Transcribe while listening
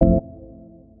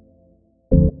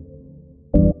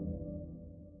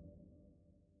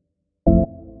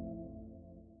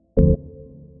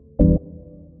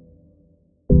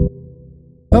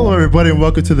everybody, and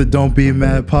welcome to the Don't Be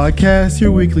Mad podcast,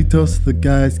 your weekly dose of the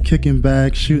guys kicking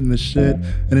back, shooting the shit,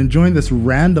 and enjoying this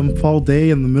random fall day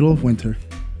in the middle of winter.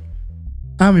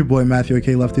 I'm your boy Matthew,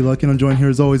 aka Lefty Luck, and I'm joined here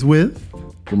as always with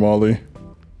Jamali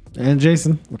and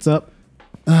Jason. What's up?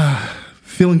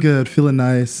 Feeling good, feeling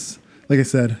nice. Like I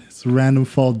said, it's a random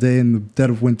fall day in the dead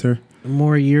of winter.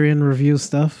 More year-in review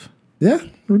stuff. Yeah,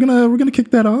 we're gonna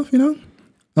kick that off. You know, I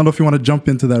don't know if you want to jump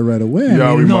into that right away.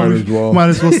 Yeah, we might as well. Might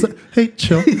as well. Hey,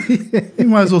 chill. You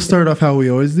might as well start off how we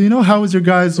always do. You know, how was your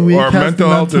guys' week? Our mental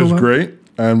health is great,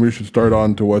 and we should start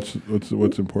on to what's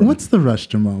important. What's the rush,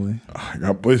 Jamali? I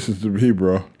got places to be,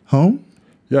 bro. Home?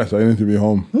 Yes, I need to be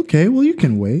home. Okay, well, you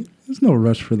can wait. There's no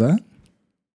rush for that.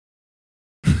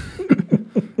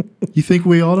 You think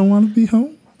we all don't want to be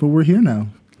home? But we're here now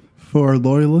for our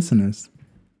loyal listeners.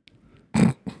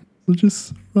 So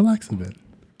just relax a bit.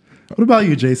 What about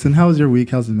you, Jason? How was your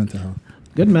week? How's the mental health?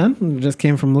 Good, man. Just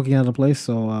came from looking at a place,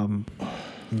 so I'm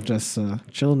just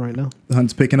chilling right now. The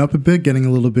hunt's picking up a bit, getting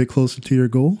a little bit closer to your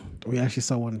goal. We actually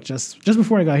saw one just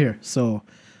before I got here, so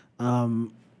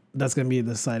that's going to be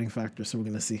the deciding factor, so we're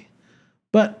going to see.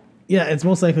 But, yeah, it's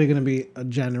most likely going to be a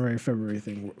January, February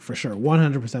thing for sure.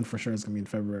 100% for sure it's going to be in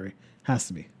February. Has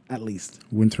to be, at least.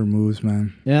 Winter moves,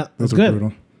 man. Yeah, Those that's are good.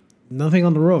 brutal. Nothing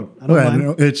on the road. I don't mind.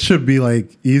 No, it should be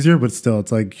like easier, but still,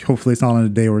 it's like hopefully it's not on a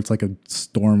day where it's like a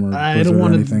storm or I don't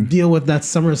want to deal with that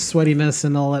summer sweatiness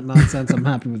and all that nonsense. I'm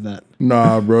happy with that.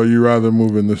 Nah, bro, you rather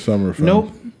move in the summer. Fam.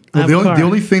 Nope. Well, the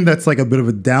only thing that's like a bit of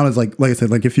a down is like I said,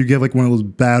 like if you get like one of those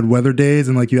bad weather days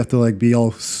and like you have to like be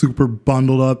all super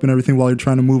bundled up and everything while you're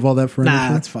trying to move all that furniture.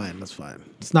 Nah, that's fine. That's fine.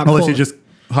 It's not unless cold. you just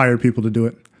hire people to do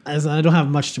it. As I don't have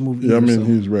much to move. Yeah, either, I mean, so.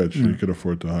 he's rich. He could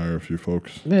afford to hire a few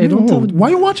folks. Hey, don't tell me. Why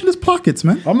are you watching his pockets,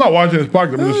 man? I'm not watching his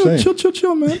pocket. I'm just saying.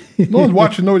 Chill, man. No one's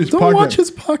watching nobody's Don't pocket. watch his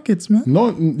pockets, man.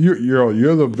 No,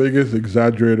 you're the biggest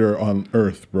exaggerator on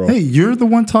earth, bro. Hey, you're the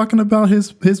one talking about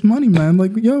his money, man.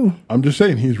 Like, yo. I'm just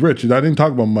saying he's rich. I didn't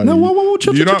talk about money. No, whoa,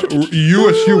 chill. You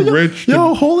assume rich.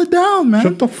 Yo, hold it down, man.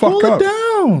 Shut the fuck hold up.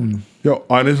 Hold it down. Yo,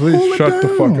 honestly, Hold it shut the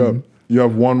fuck down. up. You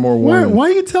have one more warning. Why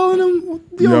are you telling him?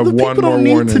 You Yo, have the one people don't more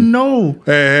need warning. to know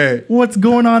Hey. what's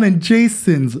going on in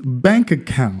Jason's bank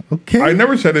account, okay? I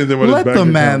never said anything with his Let bank the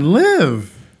account. man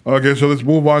live. Okay, so let's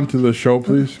move on to the show,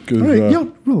 please. All right,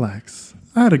 yo, relax.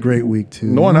 I had a great week, too.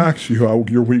 No one asked you how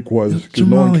your week was. Because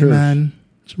no one Jamali, cares. man.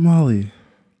 Jamali.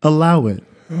 Allow it.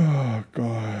 Oh,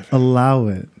 God. Allow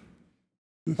it.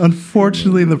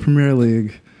 Unfortunately, in the Premier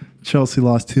League, Chelsea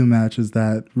lost 2 matches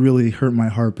that really hurt my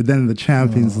heart. But then in the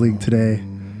Champions League today,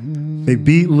 they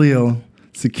beat Lille,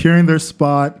 securing their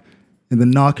spot in the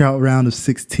knockout round of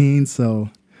 16. So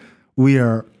we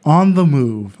are on the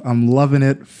move. I'm loving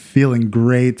it, feeling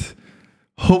great.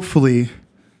 Hopefully,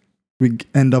 we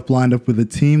end up lined up with a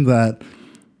team that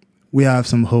we have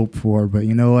some hope for. But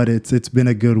you know what? It's been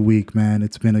a good week, man.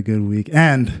 It's been a good week.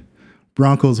 And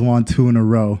Broncos won 2 in a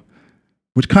row,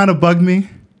 which kind of bugged me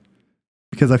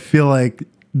because I feel like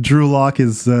Drew Lock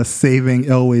is saving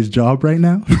Elway's job right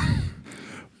now.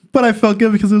 But I felt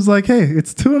good because it was like, hey,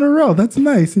 it's 2 in a row. That's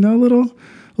nice. You know, a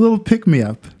little pick me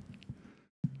up.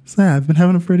 So yeah, I've been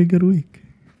having a pretty good week.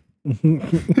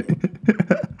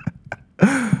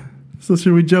 So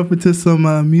should we jump into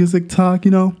some music talk,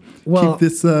 you know? Well, keep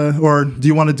this, or do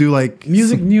you want to do like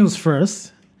music news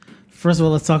first. First of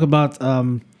all, let's talk about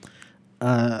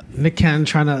Nick Cannon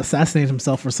trying to assassinate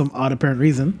himself for some odd apparent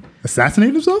reason.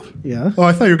 assassinate himself? Yeah. Oh,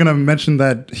 I thought you were gonna mention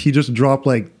that he just dropped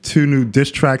like 2 new diss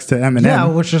tracks to Eminem. Yeah,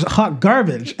 which is hot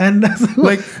garbage. And that's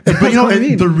Like, but you know, what I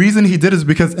mean. the reason he did is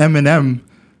because Eminem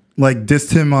like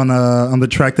dissed him on the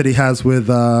track that he has with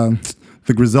the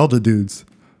Griselda dudes,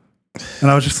 and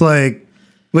I was just like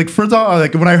first off,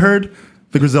 like when I heard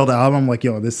the Griselda album, I'm like,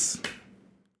 yo, this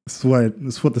is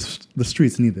what the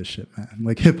streets need. This shit, man.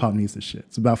 Like hip hop needs this shit.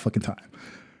 It's about fucking time.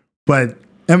 But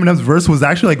Eminem's verse was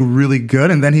actually like really good,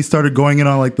 and then he started going in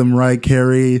on like the Mariah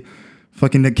Carey,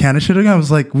 fucking Nick Cannon shit again. I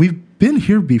was like, we've been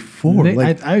here before. Nick,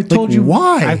 Like, I told you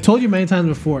why? I've told you many times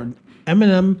before.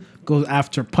 Eminem goes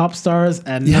after pop stars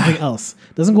and Yeah. nothing else.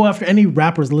 Doesn't go after any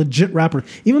rappers, legit rappers.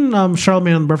 Even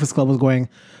Charlamagne on Breakfast Club was going,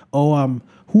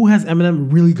 who has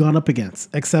Eminem really gone up against?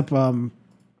 Except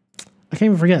I can't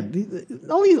even forget.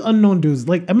 All these unknown dudes.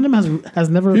 Like Eminem has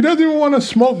never. He doesn't even want to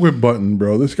smoke with Button,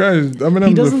 bro. This guy is. Eminem's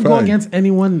He doesn't a go fag. against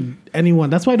anyone.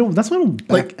 That's why I don't back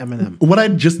Like, Eminem. What I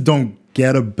just don't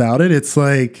get about it, it's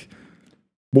like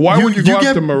But why would you go get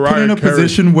after Mariah put in a Carey?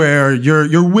 position where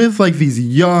you're with like these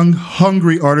young,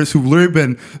 hungry artists who've literally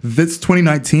been this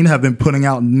 2019 have been putting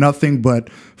out nothing but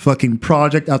fucking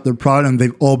project after project, and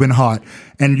they've all been hot.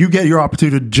 And you get your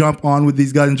opportunity to jump on with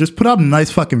these guys and just put out a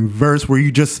nice fucking verse where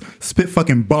you just spit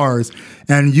fucking bars,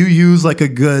 and you use like a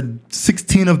good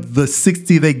 16 of the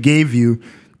 60 they gave you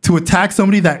to attack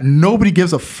somebody that nobody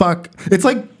gives a fuck. It's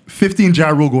like 15 Ja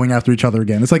Rule going after each other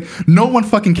again. It's like no one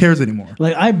fucking cares anymore.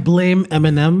 Like, I blame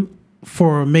Eminem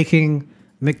for making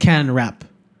Nick Cannon rap.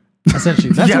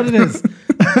 Essentially, that's Yeah. what it is.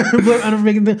 I'm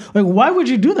making like, why would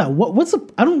you do that? What's the?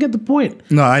 I don't get the point.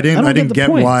 No, I didn't the get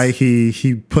point. why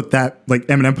he put that, like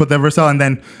Eminem put that verse out, and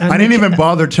then And I didn't Nick even Ca-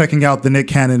 bother checking out the Nick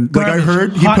Cannon. Like I Garbage.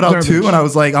 heard he Hot put out garbage. 2, and I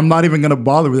was like, I'm not even gonna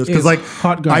bother with this because It's like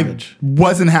hot I garbage.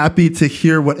 wasn't happy to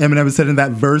hear what Eminem said in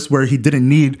that verse where he didn't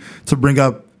need to bring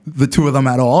up the two of them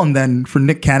at all, and then for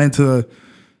Nick Cannon to,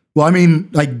 well, I mean,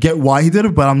 I get why he did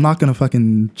it, but I'm not gonna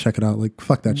fucking check it out. Like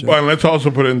fuck that shit. But let's also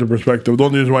put it into perspective. The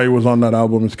only reason why he was on that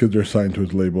album is because they're signed to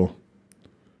his label.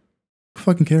 Who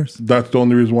fucking cares? That's the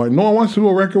only reason why. No one wants to do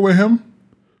a record with him.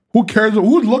 Who cares?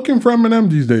 Who's looking for Eminem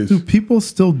these days? Dude, people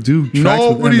still do tracks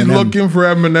Nobody's with Eminem. looking for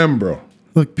Eminem, bro.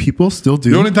 Look, people still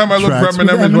do. The only time I look for tracks with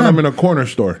Eminem is when I'm in a corner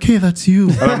store. Okay, that's you.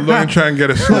 And I'm looking to try and get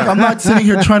a Look, snack. I'm not sitting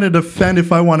here trying to defend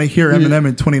if I want to hear Eminem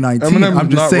in 2019. Eminem I'm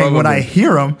is just not saying when I relevant.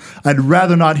 hear him, I'd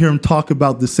rather not hear him talk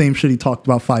about the same shit he talked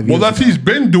about 5 years Well, that's ago. he's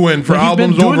been doing for Like, he's been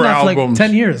albums doing over that for like albums.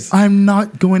 10 years. I'm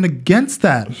not going against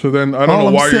that. So then I don't All know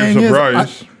I'm why you're saying is,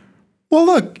 surprised. Well,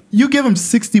 look, you give him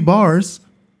 60 bars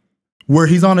where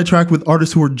he's on a track with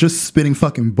artists who are just spitting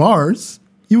fucking bars.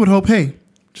 You would hope, hey,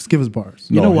 just give us bars.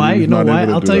 You know No, why? he's You know not why? able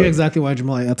to I'll do tell you that. exactly why,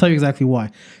 Jamal. I'll tell you exactly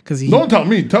why. Because he. Don't tell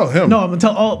me. Tell him. No, I'm gonna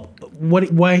tell all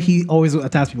why he always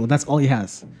attacks people. That's all he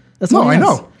has. That's all No, he I has.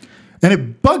 know. And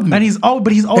it bugged me. And he's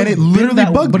always And it been literally that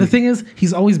way. bugged But the me. thing is,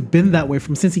 he's always been that way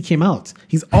from since he came out.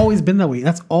 He's always been that way.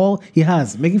 That's all he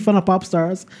has. Making fun of pop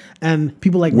stars and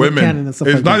people like Nick Women. Cannon and stuff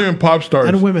It's like not that. even pop stars.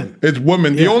 And women. It's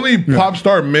women. The Yeah. only pop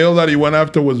star male that he went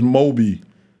after was Moby.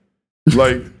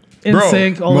 Like, In bro,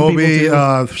 sync, all the Moby,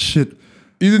 people too. shit,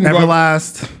 he didn't go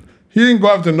after, Everlast. he didn't go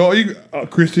after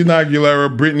Christina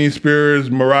Aguilera, Britney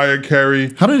Spears, Mariah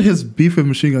Carey, How did his beef with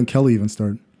Machine Gun Kelly even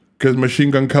start? because Machine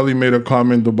Gun Kelly made a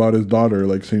comment about his daughter,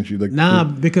 like saying she like. Nah,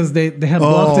 because they had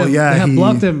blocked him. They had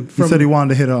blocked him he from. said he wanted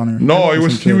to hit on her. No, it Or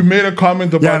was some he shit. made a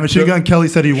comment about. Yeah, Machine Gun Kelly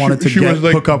said he wanted to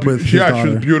hook up with his Yeah, daughter.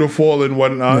 she was beautiful and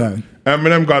whatnot. Yeah.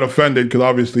 Eminem got offended because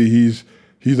obviously he's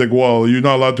like, well, you're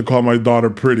not allowed to call my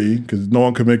daughter pretty because no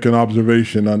one can make an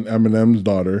observation on Eminem's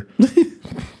daughter.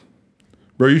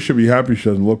 Bro, you should be happy she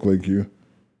doesn't look like you.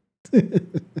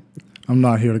 I'm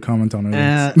not here to comment on it.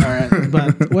 All right,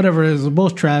 but whatever it is, we're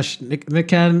both trash. Nick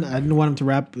Cannon, I didn't want him to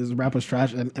rap. His rap was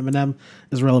trash, and Eminem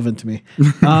is relevant to me.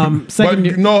 But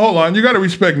Second, no, hold on. You got to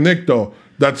respect Nick though.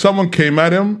 That someone came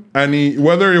at him and he,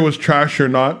 whether it was trash or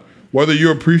not, whether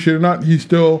you appreciate it or not, he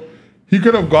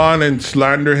could have gone and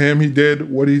slander him. He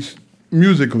did what he's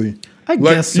musically. I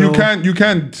guess so. You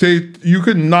can't say you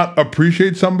could not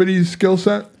appreciate somebody's skill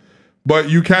set, but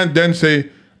you can't then say,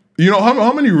 you know,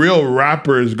 how many real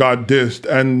rappers got dissed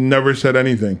and never said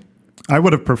anything? I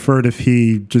would have preferred if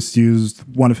he just used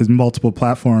one of his multiple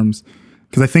platforms,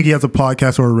 because I think he has a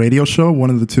podcast or a radio show, one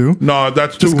of the two. No,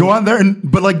 that's Just too. go on there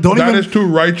but like don't That even. is too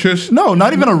righteous. No,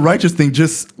 not even a righteous thing.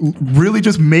 Just really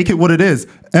just make it what it is.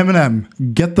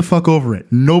 Eminem, get the fuck over it.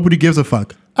 Nobody gives a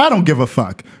fuck. I don't give a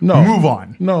fuck. No, Move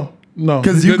on. No.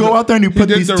 Because He you did go the- out there and you he put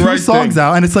did these the two right songs thing.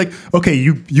 out, and it's like, okay,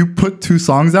 you put 2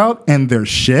 songs out and they're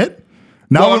shit.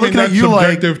 Now Well, we're I mean, looking at that's you like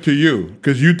subjective to you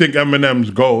because you think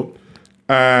Eminem's GOAT,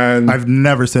 and I've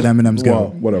never said Eminem's well,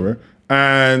 good. whatever.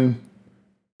 And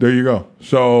there you go.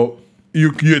 So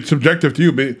it's subjective to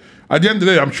you, but at the end of the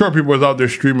day, I'm sure people was out there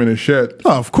streaming his shit.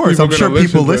 Oh, of course, People I'm sure gonna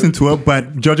people listen listen to it,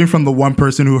 but judging from the one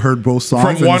person who heard both songs,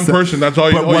 From and one said- person, that's all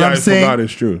you. But Oh what yeah, I'm I saying- forgot.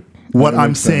 It's true. What That I'm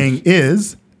makes saying sense.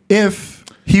 is, if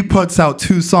he puts out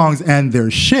 2 songs and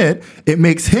they're shit, it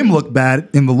makes him look bad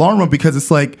in the long run because it's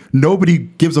like nobody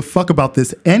gives a fuck about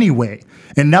this anyway.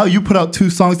 And now you put out 2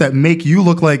 songs that make you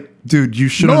look like, dude, you No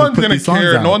shouldn't have one's put gonna these songs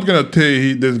care. out. No one's gonna tell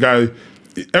you this guy.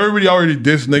 Everybody already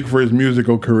dissed Nick for his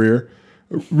musical career,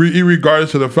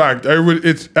 regardless of the fact.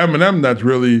 It's Eminem that's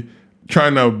really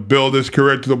trying to build his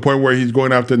career to the point where he's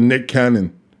going after Nick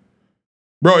Cannon.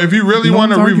 Bro, if you really No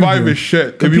want to one's arguing revive here. his shit,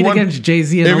 if compete you want, against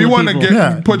Jay-Z and if all you the want to people. get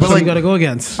Yeah, put but So some, you got to go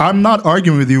against. I'm not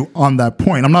arguing with you on that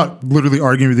point. I'm not literally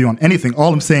arguing with you on anything.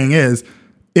 All I'm saying is,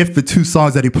 if the 2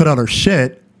 songs that he put out are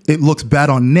shit, it looks bad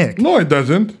on Nick. no, it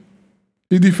doesn't.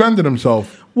 He defended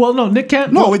himself. Well, no, Nick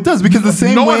Cannon. No, it does, because the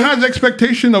same No way. one has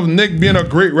expectation of Nick being a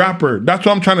great rapper. That's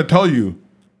what I'm trying to tell you.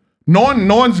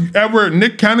 No one's ever.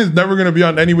 Nick Cannon's never going to be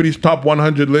on anybody's top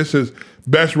 100 list as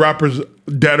best rappers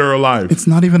dead or alive. It's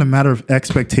not even a matter of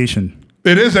expectation.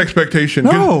 It is expectation.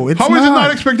 No, it's How is it not.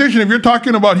 not expectation? If you're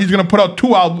talking about he's going to put out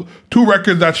two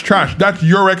records that's trash, that's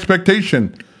your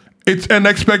expectation. It's an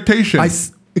expectation.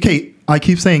 I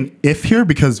keep saying if here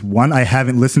because one, I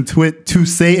haven't listened to it to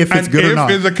say if it's and good or if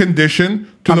not. is a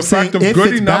condition to I'm the fact of saying if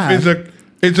good it's enough bad.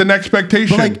 it's an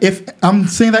expectation. But like if I'm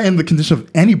saying that in the condition of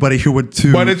anybody who would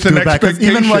to But it's do an it back. 'Cause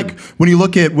even expectation. like when you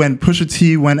look at when Pusha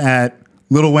T went at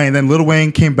Lil Wayne, then Lil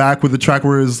Wayne came back with the track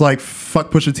where it was like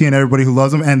fuck Pusha T and everybody who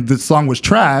loves him, and the song was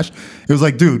trash. It was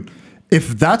like, dude,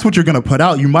 if that's what you're gonna put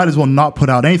out, you might as well not put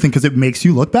out anything because it makes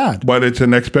you look bad. But it's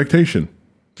an expectation.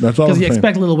 That's all I'm Because you saying.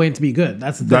 expect Lil Wayne to be good.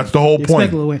 That's the thing. That's the whole You point.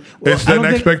 expect Lil Wayne. Well, It's I an don't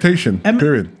think- expectation.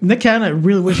 Period. Nick Cannon, I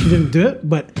really wish he didn't do it,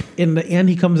 but in the end,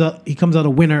 he comes out a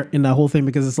winner in that whole thing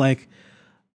because it's like,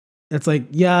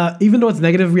 yeah, even though it's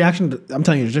negative reaction, I'm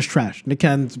telling you, it's just trash. Nick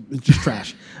Cannon's it's just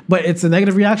trash, but it's a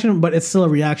negative reaction, but it's still a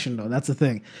reaction though. That's the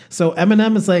thing. So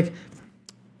Eminem is like,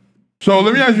 So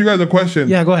let me ask you guys a question.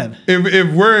 yeah, go ahead.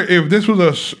 If this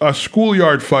was a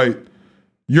schoolyard fight,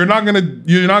 you're not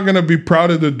gonna be proud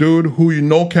of the dude who you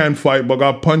know can fight but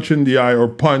got punched in the eye or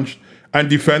punched and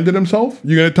defended himself.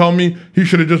 You're gonna tell me he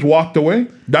should have just walked away?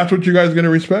 That's what you guys gonna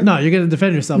respect? No, you're gonna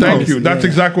defend yourself. Thank obviously. you. That's Yeah,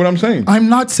 yeah. exactly what I'm saying. I'm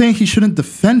not saying he shouldn't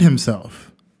defend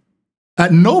himself.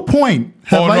 At no point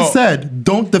have Oh, I no. said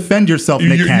don't defend yourself,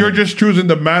 Nick Cannon. You're just choosing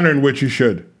the manner in which you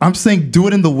should. I'm saying do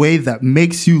it in the way that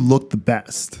makes you look the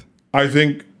best. I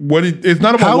think it's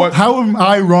not about what. How am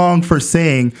I wrong for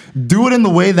saying do it in the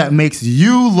way that makes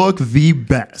you look the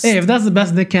best? Hey, if that's the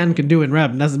best Nick Cannon can do in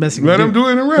rap, and that's the best he can Let do. him do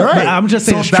it in rap. Right. I'm just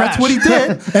saying so it's that's trash. what he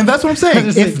did, and that's what I'm saying.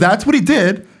 just If saying- that's what he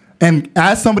did, and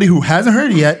as somebody who hasn't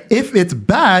heard it yet, if it's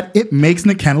bad, it makes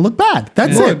Nick Cannon look bad.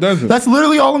 That's No, it. it doesn't. That's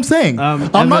literally all I'm saying.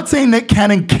 I'm not saying Nick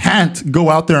Cannon can't go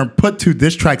out there and put 2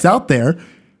 diss tracks out there.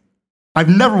 I've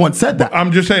never once said that.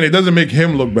 I'm just saying it doesn't make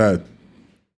him look bad.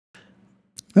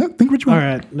 Yeah, think what you All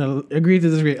want. right, no, agree to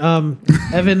disagree.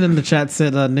 Evan in the chat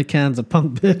said Nick Cannon's a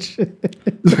punk bitch.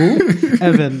 Who?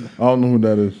 Evan. I don't know who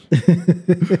that is.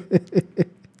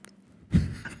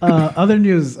 Other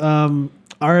news.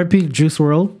 R.I.P. Juice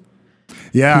WRLD.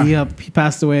 Yeah. He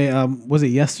passed away. Was it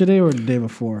yesterday or the day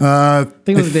before? I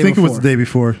think it was the day think it was before. the day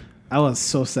before. I was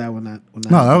so sad when that.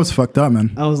 No, that was fucked up,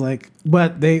 man. I was like,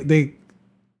 but they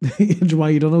Jamal,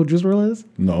 you don't know who Juice WRLD is?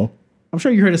 No. I'm sure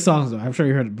you heard his songs though. I'm sure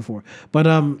you heard it before. But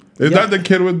Is that the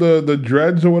kid with the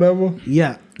dreads or whatever?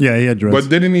 yeah. Yeah, he had dreads. But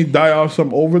didn't he die off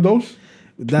some overdose?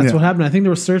 That's Yeah. what happened. I think they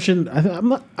were searching. I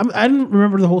didn't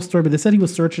remember the whole story, but they said he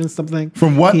was searching something.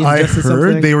 From what He I ingested heard,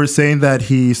 something they were saying that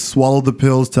he swallowed the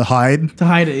pills to hide, to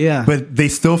hide it. Yeah, but they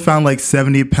still found like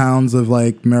 70 pounds of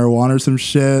like marijuana or some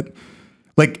shit.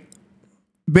 Like,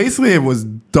 basically, it was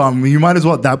dumb. You might as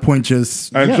well at that point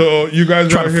just. And Yeah. so you guys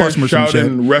Try are to here fuss him or some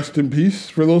shouting "Rest in peace"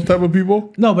 for those type of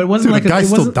people. no, but it wasn't Dude, like the guy it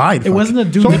still wasn't, died, It fuck. wasn't a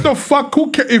dude. So what the fuck? Who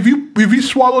cares? If he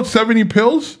swallowed 70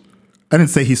 pills I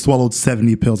didn't say he swallowed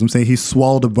 70 pills. I'm saying he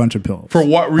swallowed a bunch of pills. for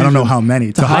what reason? I don't know how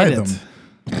many to hide hide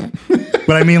them.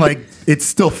 But I mean, like, it's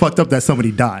still fucked up that somebody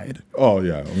died. Oh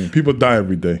yeah, I mean people die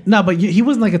every day. No, but he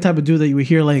wasn't like a type of dude that you would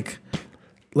hear like It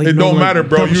you know, don't like, matter,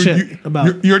 bro. dumb shit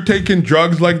about. You're taking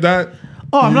drugs like that.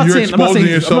 Oh, I'm not You're saying. I'm not exposing saying.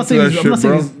 I'm yourself not to saying. that I'm shit, not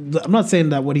bro. saying. I'm not saying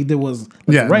that what he did was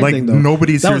Yeah, the right like thing. Though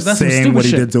nobody's here some saying stupid what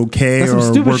he shit. did's okay That's some or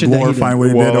stupid we're shit that he did. glorifying what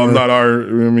he did. Well, I'm Or not our. I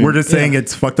mean, we're just saying Yeah.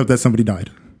 it's fucked up that somebody died.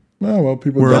 well,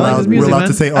 people. We're die. like allowed, his we're music, allowed man.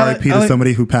 to say I like- RIP I to like-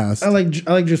 somebody who passed. I like Juice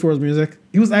WRLD's music.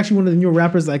 He was actually one of the new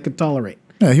rappers I could tolerate.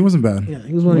 Yeah, he wasn't bad. Yeah,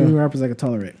 he was one of the new rappers I could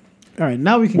tolerate. All right,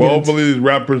 now we can Well, get into, hopefully these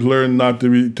rappers learn not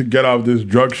to get off this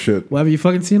drug shit, well, have you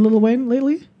fucking seen Lil Wayne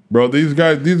lately? bro. These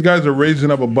guys are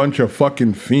raising up a bunch of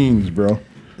fucking fiends, bro.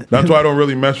 That's why I don't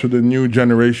really mess with the new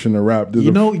generation of rap. There's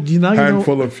a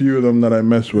handful of few of them that I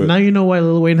mess with. Now you know why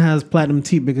Lil Wayne has platinum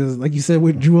teeth, because like you said,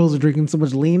 with Jewels are drinking so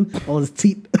much lean, all his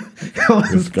teeth. all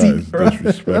his This guy's teeth, bro.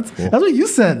 disrespectful. That's what you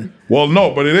said. Well,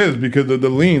 no, but it is because of the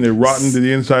lean. It rotten to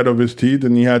the inside of his teeth,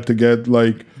 and he had to get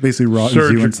like Basically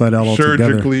rottens you inside out altogether.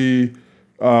 surgically,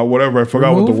 whatever. I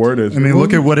forgot what the Removed? word is. I mean,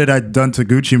 look at what it had done to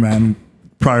Gucci Man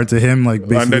prior to him, like and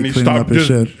then basically he cleaning up stopped his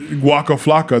just shit. Waka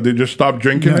Flocka. They just stopped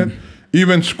drinking Yeah. it.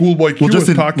 Even Schoolboy Q Well, just was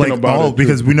in, talking like about all it too.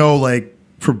 because we know like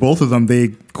for both of them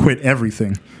they quit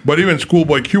everything. But even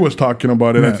Schoolboy Q was talking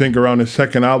about it, I Yeah. think, around his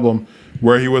second album,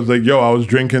 where he was like, yo, I was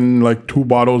drinking like 2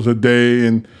 bottles a day,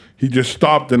 and he just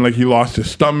stopped, and like he lost his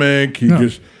stomach. He Yeah.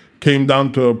 just came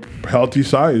down to a healthy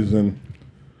size. And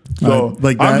so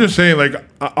like I'm that- just saying, like,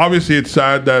 obviously it's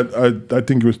sad that I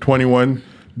think he was 21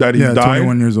 that he Yeah, died.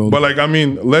 21 years old. But like, I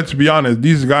mean, let's be honest,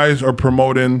 these guys are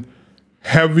promoting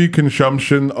heavy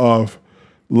consumption of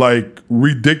like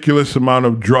ridiculous amount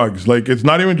of drugs. Like it's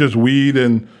not even just weed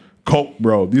and coke,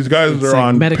 bro. These guys It's are like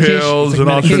on medication. pills It's like and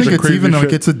all I medication. sorts think of it's crazy even shit.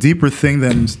 like it's a deeper thing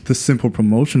than the simple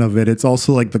promotion of it. It's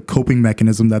also like the coping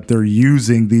mechanism that they're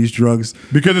using these drugs.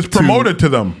 because it's promoted to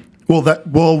them. Well,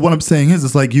 what I'm saying is,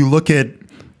 it's like you look at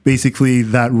basically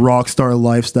that rock star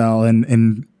lifestyle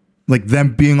and like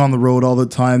them being on the road all the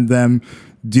time, them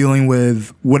dealing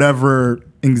with whatever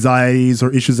anxieties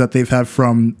or issues that they've had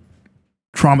from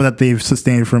trauma that they've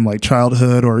sustained from like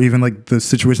childhood or even like the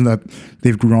situation that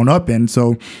they've grown up in.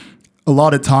 So a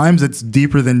lot of times it's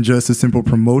deeper than just a simple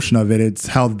promotion of it. It's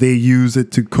how they use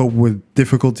it to cope with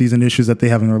difficulties and issues that they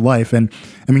have in their life. And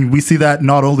I mean, we see that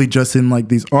not only just in like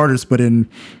these artists, but in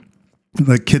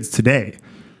like kids today.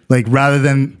 Like rather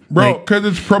than Bro, like, because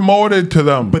it's promoted to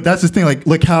them. but that's the thing.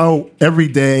 Like how every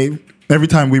day, every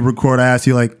time we record, I ask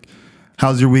you like,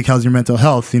 how's your week? How's your mental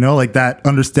health? You know, like that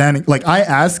understanding. Like I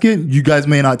ask it, you guys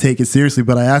may not take it seriously,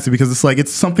 but I ask it because it's like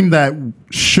it's something that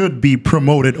should be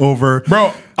promoted over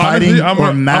Bro, hiding honestly, I'm or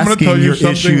gonna masking tell you your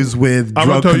something. issues with I'm drug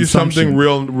gonna tell you consumption. something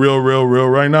real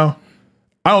right now.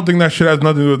 I don't think that shit has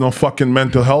nothing to do with no fucking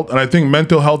mental health. And I think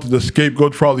mental health is the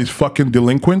scapegoat for all these fucking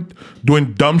delinquent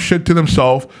doing dumb shit to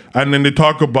themselves. And then they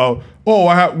talk about,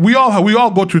 oh, we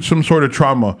all go through some sort of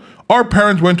trauma. Our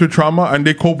parents went through trauma and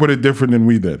they cope with it different than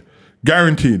we did.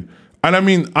 Guaranteed. And I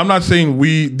mean, I'm not saying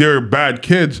they're bad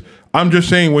kids. I'm just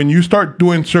saying when you start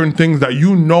doing certain things that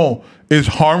you know is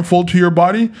harmful to your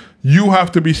body, you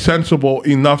have to be sensible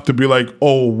enough to be like,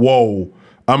 oh, whoa,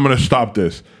 I'm going to stop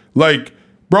this. Like,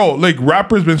 bro, like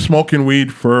rappers been smoking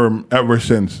weed for ever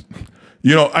since.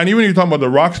 You know, and even you're talking about the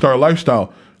rock star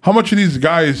lifestyle, how much of these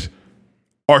guys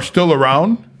are still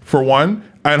around, for one,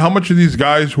 and how much of these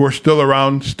guys who are still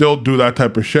around still do that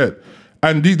type of shit?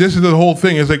 And this is the whole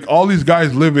thing. It's like all these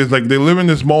guys live is like they live in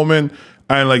this moment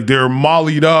and like they're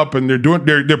mollied up and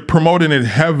they're promoting it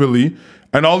heavily.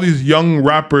 And all these young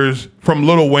rappers from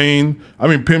Lil Wayne, I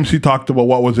mean, Pimp C talked about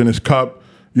what was in his cup.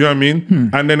 You know what I mean?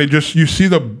 And then you see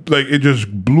it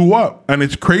just blew up and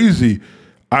it's crazy.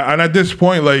 And at this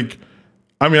point, like,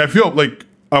 I mean, I feel like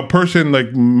a person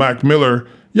like Mac Miller,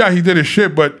 yeah, he did his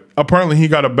shit, but apparently he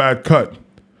got a bad cut.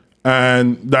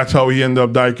 And that's how he ended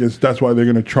up dying. That's why they're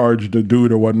going to charge the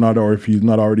dude or whatnot, or if he's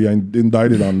not already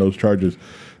indicted on those charges.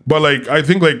 But like, I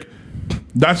think like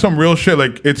that's some real shit.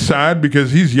 Like, it's sad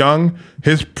because he's young.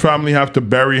 His family have to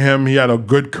bury him. He had a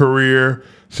good career.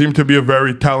 Seemed to be a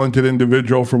very talented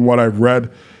individual from what I've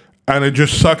read. And it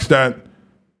just sucks that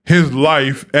his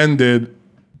life ended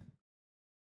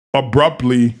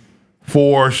abruptly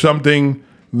for something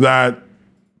that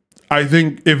I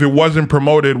think if it wasn't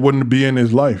promoted, wouldn't be in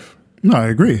his life. No, I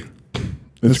agree.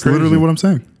 That's crazy. literally what I'm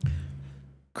saying.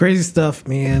 Crazy stuff,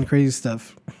 man. Crazy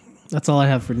stuff. That's all I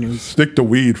have for news. Stick to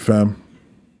weed, fam.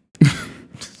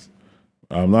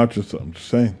 I'm just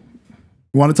saying.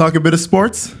 Want to talk a bit of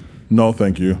sports? No,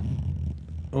 thank you.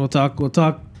 We'll talk.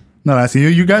 Not asking you.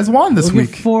 You guys won this We'll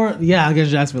get week. yeah,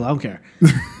 against Jacksonville. I don't care.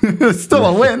 It's still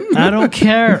a win. I don't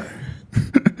care.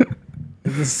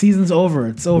 The season's over.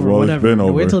 It's over. Well, it's whatever. been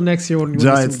over. Wait till next year when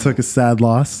Giants took a sad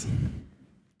loss.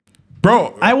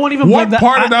 Bro, I won't even blame what that.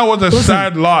 part of that was a Listen,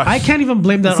 sad loss? I can't even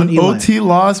blame that It's on an Eli. OT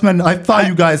loss, man. I thought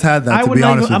you guys had that, I to would be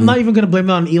not honest even, with I'm you. not even going to blame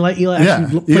that on Eli. Eli Yeah,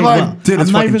 actually played Eli well. did his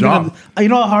I'm not fucking even job. You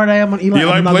know how hard I am on Eli?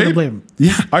 Eli I'm not going to played? blame him.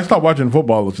 Yeah. I stopped watching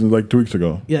football since like 2 weeks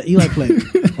ago. Yeah, Eli played.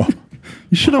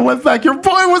 You should have went back. Your boy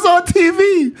was on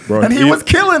TV, Bro, and he was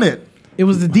killing it. It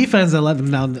was the defense that let them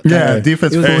down. Yeah, Hey.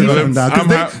 defense It was fully the let them down. I'm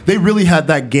Because they really had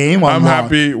that game on I'm lock.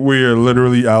 happy we're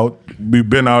literally out. We've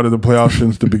been out of the playoffs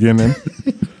since the beginning.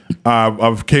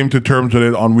 I've came to terms with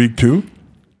it on week 2.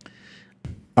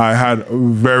 I had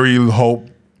very hope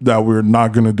that we're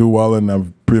not going to do well, and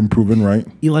I've been proven right.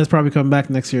 Eli's probably coming back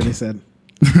next year, they said.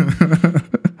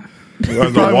 As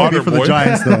a Probably won't water be for the boy.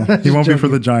 Giants, though. He won't be for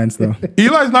the Giants, though.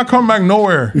 Eli's not coming back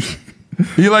nowhere.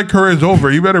 Eli career is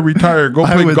over. He better retire. Go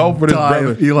I play would golf with his die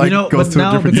brother. if Eli You know, goes but to a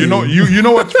now different because- team. You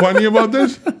know what's funny about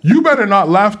this? You better not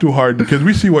laugh too hard because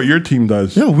we see what your team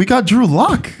does. Yo, we got Drew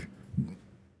Lock.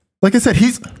 Like I said,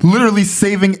 he's literally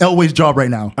saving Elway's job right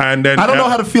now. And then I don't know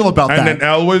how to feel about and that. then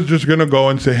Elway's just gonna go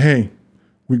and say, "Hey,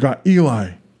 we got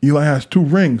Eli. Eli has 2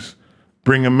 rings.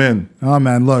 Bring him in." Oh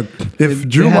man, look, if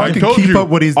Drew have- Lock I can keep up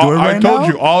what he's doing I right told now,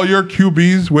 you all your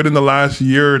QBs within the last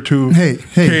year or 2 Hey.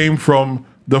 came from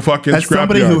the fucking as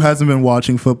somebody scrapyard. who hasn't been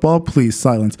watching football, please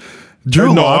silence.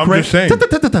 Drew No, Lock, I'm just saying.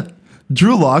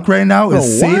 Drew Lock right now Bro,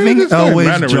 is why is saving this guy Elway's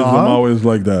mannerism job. always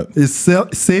like that?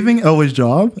 Saving Elway's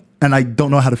job, and I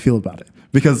don't know how to feel about it.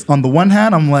 Because on the one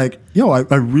hand, I'm like, yo, I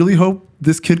really hope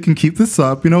this kid can keep this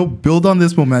up, build on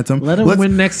this momentum. Let him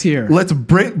win next year. Let's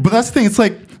break. But that's the thing. It's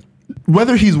like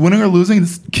whether he's winning or losing,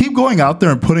 just keep going out there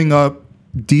and putting up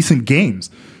decent games.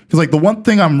 Because like the one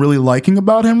thing I'm really liking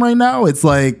about him right now, it's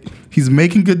like he's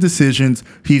making good decisions.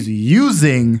 He's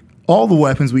using all the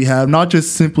weapons we have, not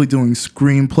just simply doing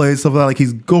screenplays, stuff like that. Like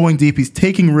he's going deep, he's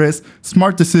taking risks,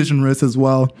 smart decision risks as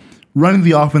well, running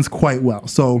the offense quite well.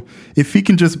 So if he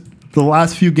can just, the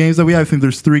last few games that we have, I think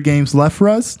there's 3 games left for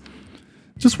us,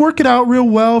 just work it out real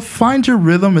well, find your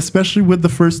rhythm, especially with the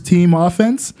first team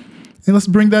offense, and let's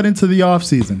bring that into the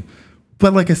offseason.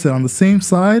 But like I said, on the same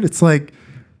side, it's like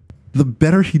the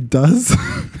better he does,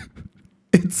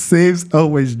 it saves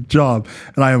Elway's job,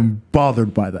 and I am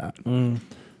bothered by that.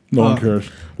 No one cares.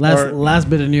 Last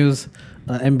bit of news,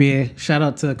 NBA. Shout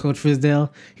out to Coach Fizdale.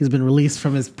 He's been released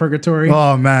from his purgatory.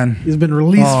 Oh man, He's been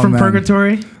released from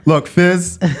purgatory. Look,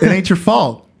 Fizz, it ain't your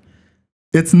fault.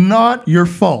 It's not your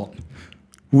fault.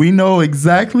 We know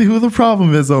exactly who the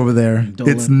problem is over there.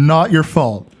 Dolan. It's not your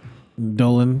fault.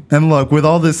 Dolan. And look, with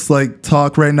all this like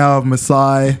talk right now of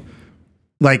Masai,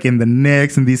 like in the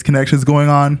Knicks and these connections going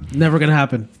on, Never gonna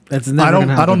happen. It's never gonna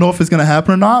happen. I don't know if it's gonna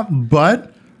happen or not,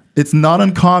 but it's not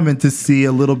uncommon to see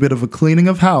a little bit of a cleaning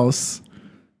of house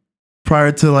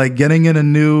prior to like getting in a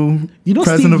new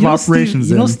president of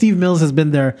operations. Steve Mills has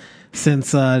been there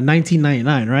since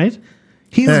 1999, right?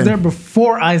 He was there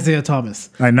before Isaiah Thomas.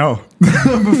 I know.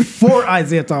 Before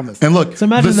Isaiah Thomas. And look, so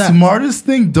imagine the smartest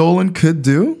thing Dolan could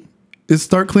do is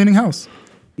start cleaning house.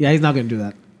 Yeah, he's not gonna do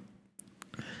that.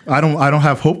 I don't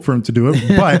have hope for him to do it,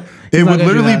 but it would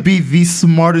literally be the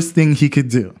smartest thing he could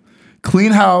do.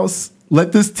 Clean house,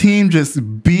 let this team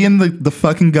just be in the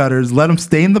fucking gutters, let them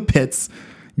stay in the pits,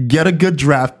 get a good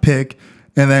draft pick,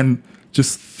 and then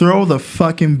just throw the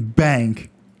fucking bank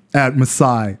at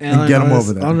Masai and get him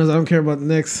over there. I don't care about the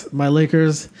Knicks. My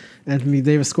Lakers, Anthony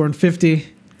Davis scoring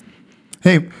 50.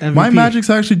 Hey, MVP. my Magic's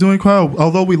actually doing quite well,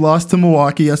 although we lost to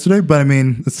Milwaukee yesterday, but I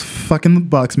mean, it's fucking the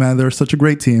Bucks, man. They're such a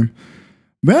great team.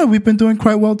 Yeah, we've been doing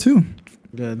quite well too.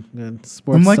 Good.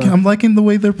 Sports I'm liking the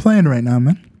way they're playing right now,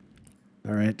 man.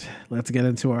 All right, let's get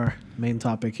into our main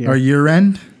topic here. Our year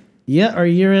end? Yeah, our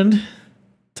year end.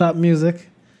 Top music.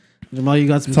 Jamal, you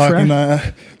got some Talking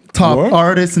top What?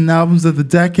 artists and albums of the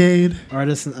decade.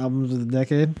 artists and albums of the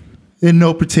decade. In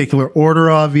no particular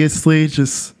order, obviously.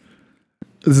 Just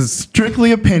this is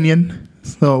strictly opinion.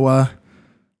 So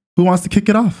who wants to kick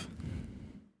it off?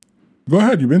 Go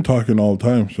ahead. You've been talking all the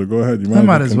time, so go ahead. You I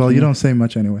might as well. You don't say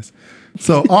much anyways.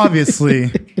 So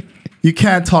obviously, you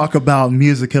can't talk about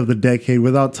music of the decade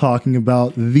without talking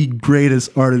about the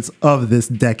greatest artist of this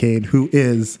decade, who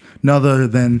is none other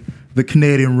than the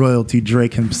Canadian royalty,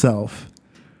 Drake himself,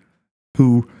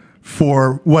 who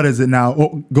for, what is it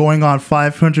now, going on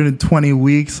 520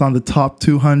 weeks on the top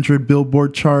 200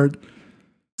 Billboard chart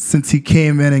since he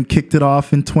came in and kicked it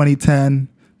off in 2010.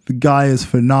 The guy is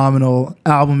phenomenal.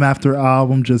 Album after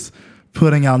album, just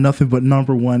putting out nothing but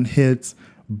 #1 hits,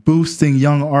 boosting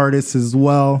young artists as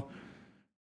well.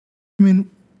 I mean,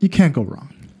 you can't go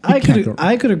wrong. I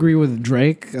could agree with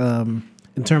Drake in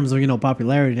terms of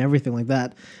popularity and everything like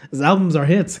that. His albums are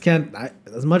hits.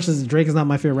 As much as Drake is not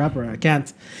my favorite rapper,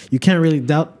 you can't really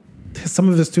doubt some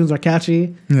of his tunes are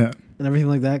catchy. Yeah. And everything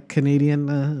like that. Canadian,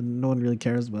 no one really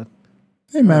cares, but.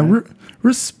 Hey man,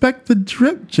 respect the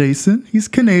drip, Jason. He's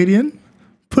Canadian.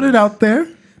 Put it out there.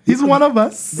 He's one of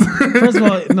us. First of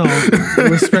all, no.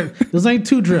 Respect. There's only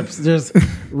 2 drips. There's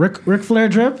Ric Flair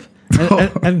drip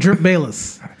and Drip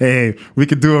Bayless. Hey, we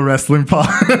could do a wrestling pod.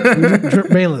 Drip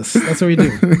Bayless. That's what we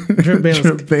do. Drip Bayless.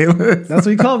 Drip Bayless. That's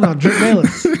what we call him now. Drip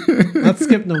Bayless. Not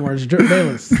Skip no more. It's Drip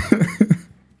Bayless.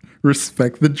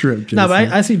 Respect the drip, Jason. No,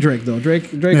 but I see Drake though. Drake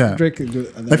could do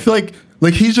it. I feel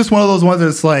like he's just one of those ones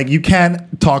that's like you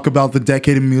can't talk about the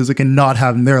decade of music and not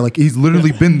have him there. Like he's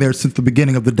literally been there since the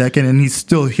beginning of the decade and he's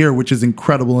still here, which is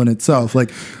incredible in itself.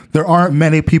 Like there aren't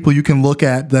many people you can look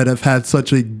at that have had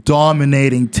such a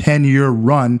dominating 10-year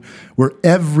run where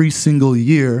every single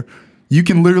year you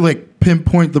can literally like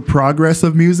pinpoint the progress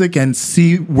of music and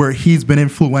see where he's been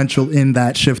influential in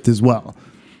that shift as well.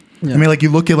 Yeah. I mean, like you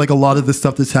look at like a lot of the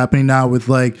stuff that's happening now with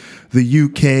like the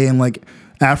UK and like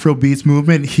Afrobeats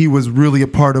movement, he was really a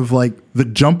part of like the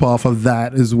jump off of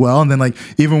that as well. And then like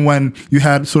even when you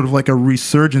had sort of like a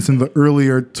resurgence in the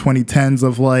earlier 2010s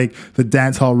of like the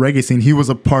dancehall reggae scene, he was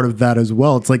a part of that as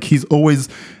well. It's like he's always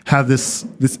had this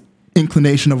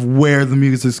inclination of where the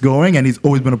music's going, and he's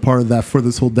always been a part of that for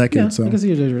this whole decade. Yeah, so I can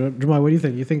see you, Jamal. What do you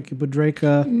think? You think with Drake?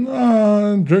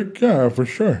 Drake, yeah, for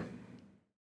sure.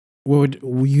 Would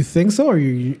you think so, or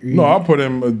you? No, I'll put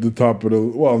him at the top of the.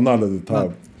 Well, not at the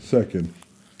top. Second.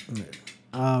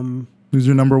 Who's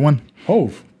your number one?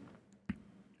 Hove.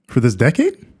 For this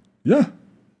decade? Yeah.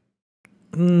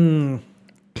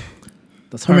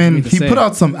 That's I hard for mean, me to he say. put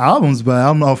out some albums, but I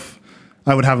don't know if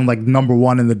I would have him like number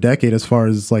one in the decade as far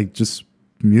as like just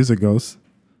music goes.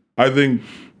 I think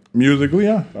musically,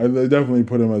 yeah, I definitely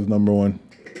put him as number one.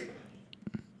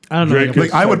 I don't know. Drake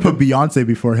Like I would put Beyonce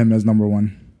before him as number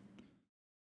one.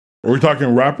 Are we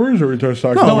talking rappers or are we just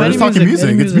talking? No, we're any just talking music.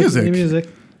 any It's music. any music.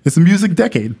 It's a music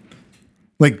decade.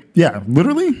 Like, yeah,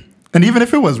 literally. And even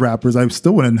if it was rappers, I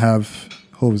still wouldn't have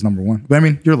Hov as number one. But I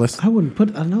mean, your list. I wouldn't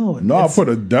put. I know. No, I'll put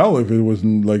Adele if it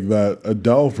wasn't like that.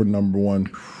 Adele for number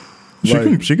one.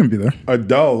 She can be there.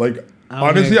 Adele, like Oh,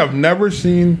 honestly, yeah. I've never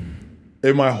seen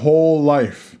in my whole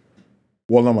life.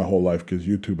 Well, not my whole life because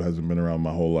YouTube hasn't been around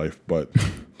my whole life, but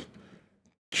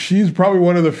she's probably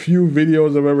one of the few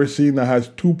videos I've ever seen that has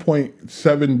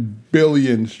 2.7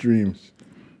 billion streams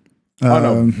on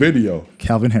a video.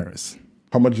 Calvin Harris.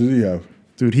 How much does he have?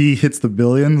 Dude, he hits the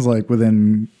billions like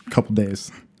within a couple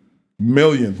days.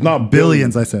 Millions, not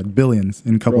Billions, I said. Billions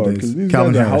in a couple Bro, 'cause days. these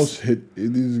Calvin guys are Harris. house hit.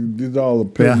 These are all the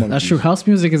pill Yeah. monkeys. That's true. House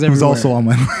music is Who's everywhere. also on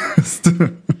my list.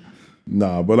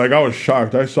 Nah, but like I was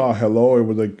shocked. I saw Hello. It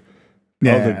was like, I was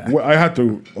Yeah. like, what? I had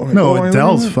to. No, I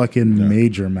Adele's remember? fucking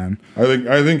major, man.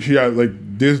 I think she had like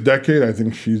this decade. I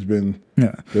think she's been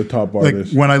Yeah. the top Like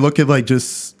artist. when I look at like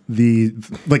just the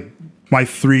like my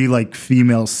three like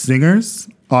female singers,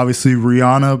 obviously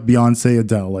Rihanna, Beyonce,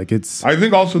 Adele. Like it's I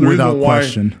think also the without reason why,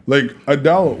 question. like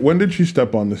Adele, when did she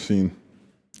step on the scene?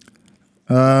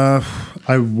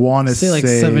 I want to Say, say like,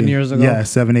 7 years ago. Yeah,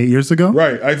 7-8 years ago.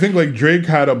 Right. I think like Drake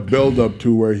had a build up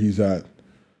to where he's at,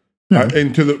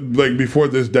 into the like before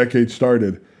this decade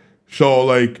started. So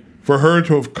like for her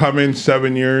to have come in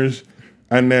 7 years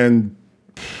and then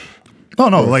Oh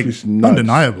no, Bro, like she's nuts.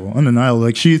 undeniable.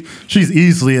 Like she's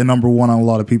easily a number one on a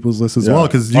lot of people's lists as well.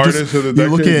 Because you artist of the you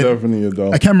look decade, at definitely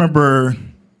Adele. I can't remember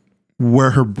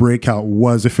where her breakout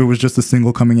was, if it was just a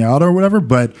single coming out or whatever.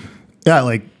 But yeah,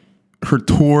 like her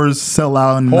tours sell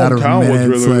out in a matter of Hometown was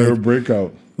minutes. really her Like,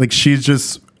 breakout. like she's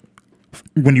just,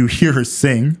 when you hear her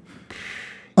sing,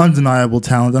 undeniable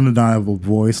talent, undeniable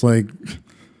voice. Like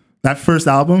that first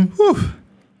album, whew,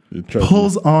 You trust me.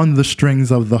 pulls on the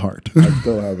strings of the heart. I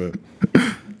still have it.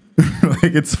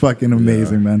 Like it's fucking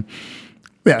amazing, man.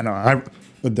 Yeah, no,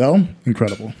 Adele,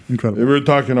 incredible. If we're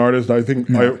talking artist, I think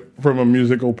from a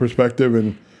musical perspective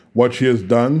and what she has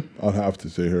done, I'll have to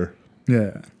say her.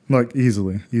 Yeah, like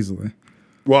easily.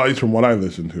 Well, at least from what I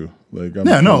listen to. Like, I'm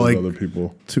Yeah, sure no, there's like- other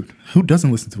people. Dude, who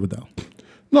doesn't listen to Adele?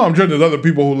 No, I'm sure there's other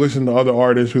people who listen to other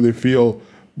artists who they feel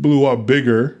blew up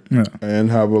bigger Yeah.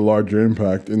 and have a larger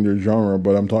impact in their genre.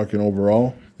 But I'm talking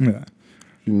overall, Yeah.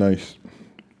 she's nice.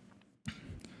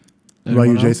 What about you,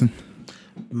 Anyone else? Jason?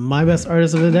 My best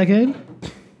artist of the decade?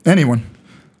 Anyone?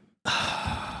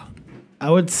 I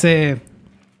would say,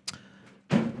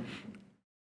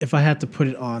 if I had to put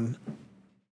it on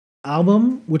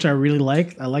album, which I really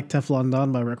liked, I like Teflon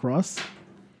Don by Rick Ross.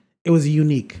 It was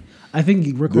unique. I think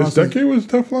Rick This Ross. Was, decade was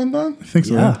Teflon Don? I think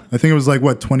so. Yeah. I think it was like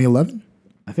what 2011.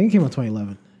 I think it came out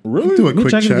 2011. Really? Do a Let me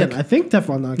quick check it check. again. I think Teflon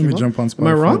Don Let came me out. jump on Spotify. Am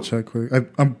I wrong? Check quick.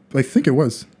 I think it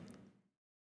was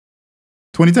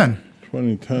 2010.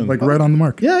 2010. Like right on the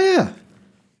mark. Yeah.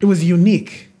 It was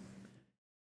unique.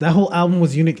 That whole album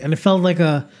was unique, and it felt like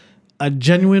a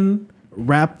genuine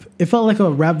rap. It felt like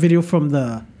a rap video from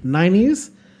the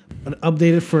 90s, but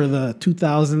updated for the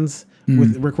 2000s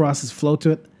with Rick Ross's flow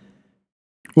to it.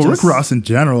 Well, Just- Rick Ross in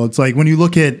general, it's like when you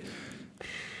look at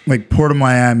like Port of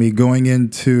Miami going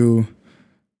into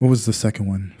what was the second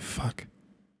one? Fuck.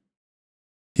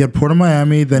 He had Port of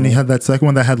Miami, then he had that second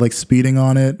one that had like speeding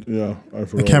on it. yeah, I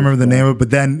can't remember the name of it, but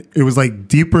then it was like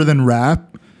deeper than rap.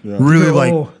 Yeah. Really Oh,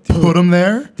 like dude. put him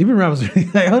there. Deep in Rap was really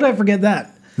like, how did I forget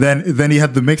that? Then he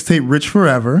had the mixtape Rich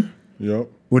Forever, Yep.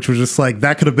 which was just like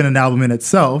that could have been an album in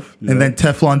itself. Yeah. And then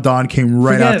Teflon Don came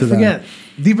right after that. Forget.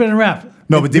 Deeper in Rap.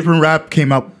 No, but Deeper in Rap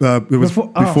came out. It was Before-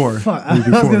 before. oh, fuck. It was I was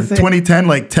before. gonna say- 2010,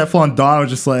 like Teflon Don was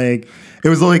just like it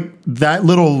was like that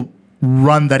little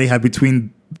run that he had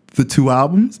between the two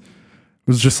albums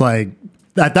was just like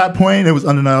at that point it was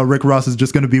undeniable. Rick Ross is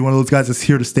just going to be one of those guys that's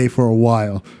here to stay for a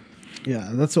while. Yeah,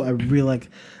 that's what I really like.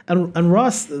 And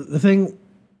Ross, the thing,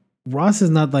 Ross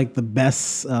is not like the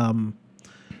best. I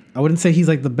wouldn't say he's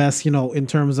like the best, in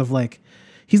terms of like,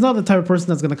 he's not the type of person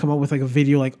that's gonna come up with like a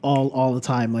video like all the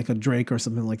time, like a Drake or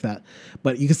something like that.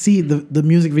 But you can see the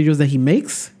music videos that he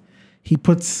makes, he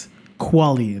puts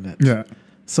quality in it. Yeah.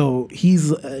 So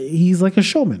he's like a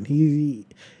showman.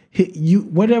 You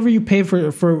whatever you pay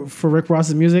for Rick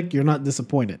Ross's music, you're not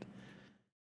disappointed.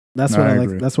 That's No, what I I like.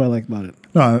 agree. That's what I like about it.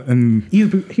 No, and He'd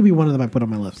be one of them I put on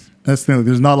my list. that's the thing.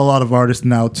 There's not a lot of artists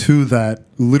now too that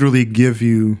literally give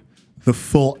you the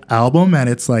full album and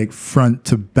it's like front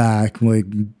to back, like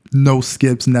no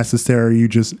skips necessary. You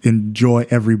just enjoy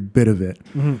every bit of it.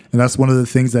 And that's one of the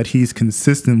things that he's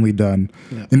consistently done.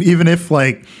 Yeah. And even if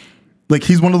like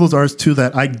he's one of those artists too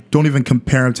that I don't even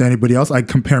compare him to anybody else. I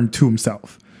compare him to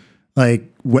himself. Like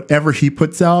whatever he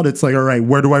puts out, it's like, all right,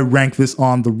 where do I rank this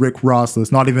on the Rick Ross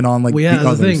list? Not even on like Well, yeah, the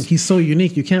that's the others. thing. He's so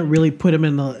unique. You can't really put him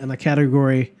in a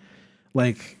category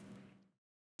like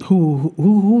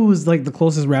who is like the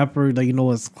closest rapper that you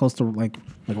know is close to like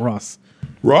Ross.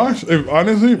 Ross, if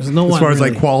honestly, There's no As one far as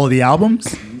really. like quality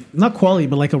albums, Not quality,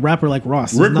 but like a rapper like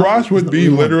Ross. Rick Ross There's would not be really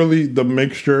one. literally the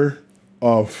mixture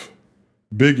of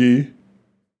Biggie,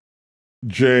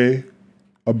 Jay,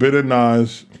 a bit of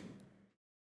Nas.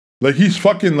 Like he's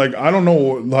fucking like I don't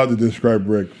know how to describe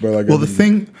Rick, but like well, the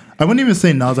thing I wouldn't even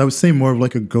say Nas. I would say more of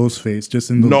like a Ghostface, just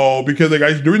in the no, because like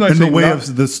the reason I in say the way not,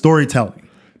 of the storytelling.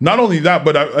 not only that,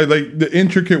 but I like the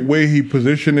intricate way he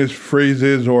positioned his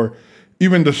phrases, or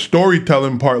even the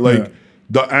storytelling part, like Yeah.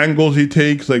 the angles he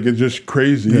takes, like it's just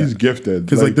crazy. He's gifted.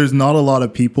 Because like there's not a lot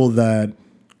of people that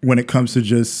when it comes to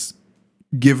just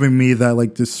giving me that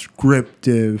like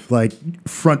descriptive, like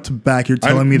front to back, you're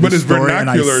telling me the but his story and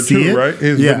I vernacular see too, it. right?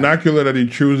 His Yeah. vernacular that he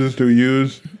chooses to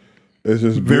use is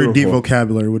just Very deep beautiful.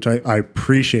 vocabulary, which I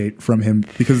appreciate from him,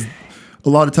 because a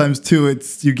lot of times too,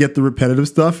 it's you get the repetitive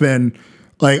stuff, and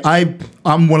like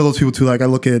I'm one of those people too. Like I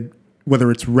look at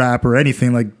whether it's rap or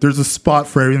anything, like there's a spot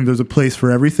for everything, there's a place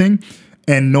for everything,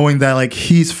 and knowing that like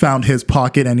he's found his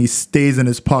pocket and he stays in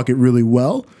his pocket really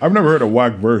well. I've never heard a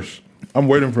whack verse. I'm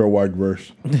waiting for a whack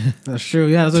verse. That's true.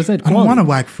 Yeah, that's what I said. I don't want to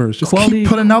whack first. Just Quality- keep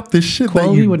putting out this shit that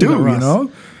quality you when do, you got you Ross.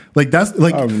 know? Like that's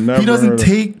like I've never he doesn't heard of-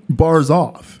 take bars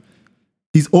off.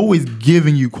 He's always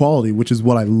giving you quality, which is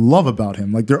what I love about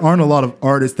him. Like there aren't a lot of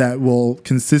artists that will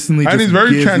consistently And just he's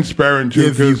very give- transparent too,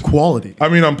 give you 'cause- quality. I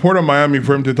mean, I'm Port of Miami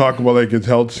for him to talk about like his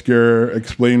health scare,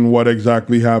 explain what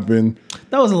exactly happened.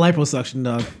 That was a liposuction,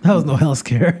 dog. That was no health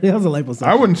scare. That was a liposuction.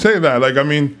 I wouldn't say that. Like, I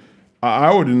mean,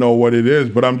 I wouldn't know what it is,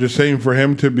 but I'm just saying for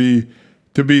him to be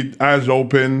as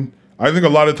open. I think a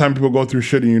lot of time people go through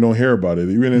shit and you don't hear about it,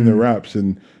 even in their raps,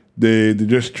 and they're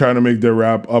just trying to make their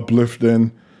rap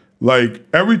uplifting. Like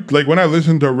when I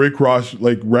listen to Rick Ross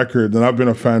like record, and I've been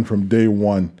a fan from day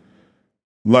one.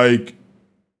 Like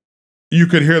you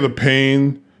could hear the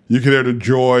pain, you could hear the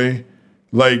joy.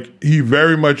 Like he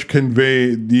very much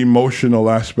conveyed the emotional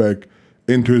aspect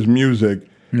into his music.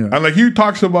 Yeah. And like he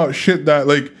talks about shit that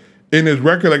like in his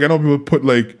record, like I know people put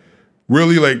like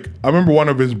really like I remember one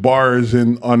of his bars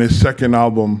on his second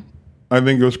album, I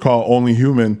think it was called Only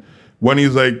Human, when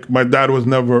he's like, my dad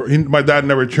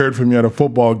never cheered for me at a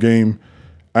football game,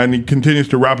 and he continues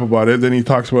to rap about it. Then he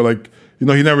talks about like, you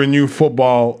know, he never knew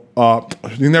football,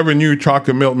 he never knew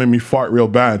chocolate milk made me fart real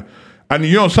bad. And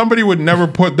you know, somebody would never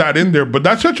put that in there, but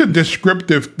that's such a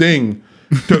descriptive thing.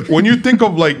 When you think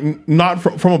of like not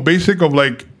from a basic of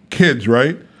like kids,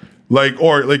 right? Like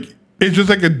or like it's just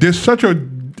like such a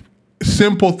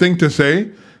simple thing to say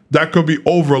that could be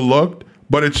overlooked,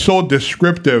 but it's so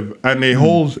descriptive and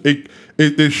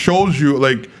it shows you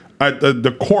like at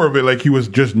the core of it, like he was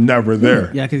just never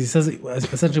there. Yeah, because he says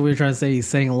essentially what you're trying to say. He's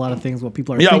saying a lot of things what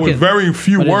people are Yeah, thinking. with very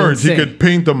few but it don't words, he say. could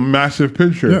paint a massive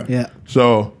picture. Yeah.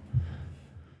 So.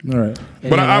 All right.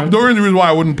 But the only reason why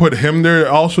I wouldn't put him there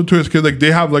also too is because like they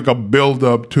have like a build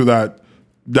up to that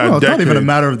No, it's decade. not even a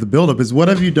matter of the buildup. It's what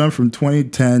have you done from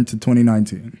 2010 to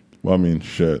 2019? Well, I mean,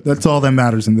 shit. That's all that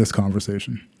matters in this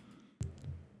conversation.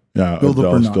 Yeah, build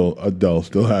up or Adele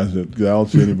still has it. I don't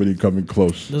see anybody coming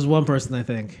close. There's one person I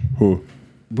think. Who?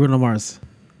 Bruno Mars.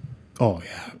 Oh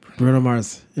yeah, Bruno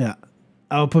Mars. Yeah.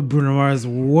 I would put Bruno Mars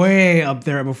way up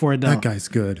there before Adele. that guy's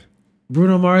good.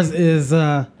 Bruno Mars is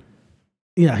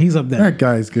yeah, he's up there. That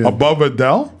guy's good. Above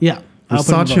Adele? Yeah. I'll put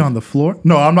him Versace above. on the floor?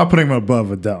 No, I'm not putting him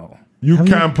above Adele. You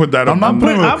can't put that I'm not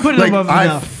putting him. I'm putting him like, above I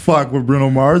Adele. fuck with Bruno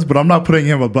Mars, but I'm not putting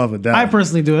him above Adele. I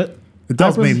personally do it.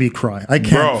 Adele's I made pers- me cry. I Bro,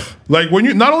 can't. like when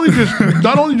you not only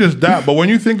just that, but when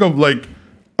you think of like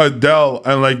Adele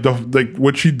and like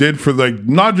what she did for like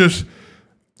not just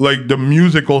like the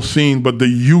musical scene, but the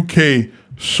UK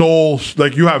soul,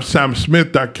 like you have Sam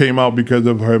Smith that came out because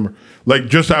of him. Like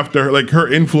just after, like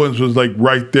her influence was like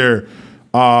right there.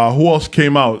 Who else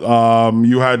came out?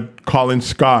 You had Colin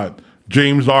Scott,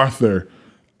 James Arthur,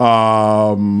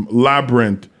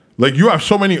 Labyrinth. Like you have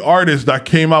so many artists that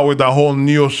came out with that whole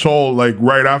neo soul, like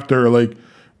right after, like,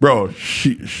 bro,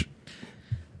 she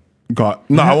God,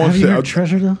 no, I won't Have you say. heard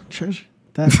Treasure though? Treasure?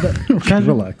 That Treasure?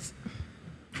 Relax.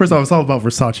 First off, it's all about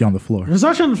Versace on the floor.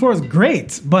 Versace on the floor is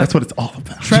great, but That's what it's all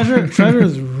about. Treasure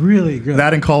is really good.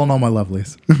 That and calling all my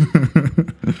lovelies.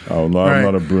 Oh no, All I'm right.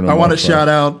 not a Bruno. I want to Mars fan. shout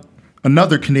out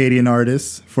another Canadian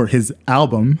artist for his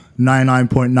album,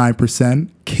 99.9%,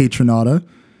 Kate Renata.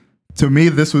 to me,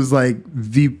 this was like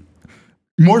the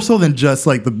more so than just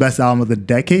like the best album of the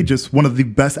decade, just one of the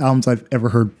best albums I've ever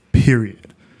heard,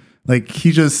 period. Like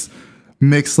he just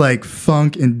mixed like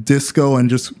funk and disco and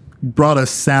just brought a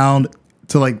sound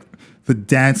to like the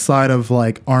dance side of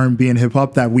like R&B and hip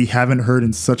hop that we haven't heard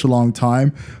in such a long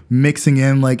time, mixing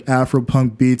in like Afro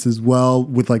punk beats as well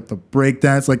with like the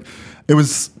breakdance. Like it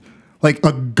was like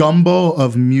a gumbo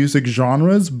of music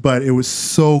genres, but it was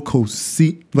so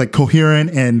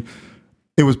coherent and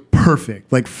it was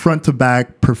perfect, like front to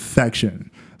back perfection.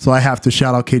 So I have to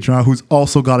shout out K-Tron, who's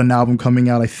also got an album coming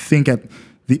out, I think at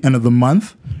the end of the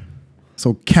month.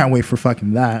 So can't wait for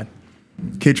fucking that.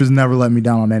 K-Tron's never let me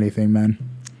down on anything, man.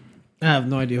 I have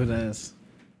no idea who that is.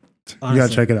 Honestly. You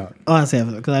gotta check it out. Honestly, I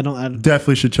haven't, because I don't.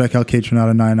 Definitely should check out K-Tron out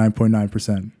at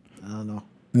 99.9%. I don't know.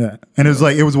 Yeah. And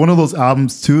it was one of those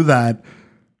albums too that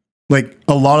like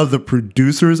a lot of the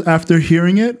producers after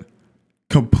hearing it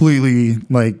completely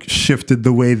like shifted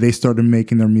the way they started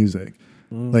making their music.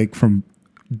 Like from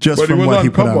just But from he was what on he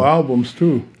a put couple out. albums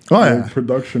too. Oh, like, yeah.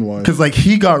 production wise. Because like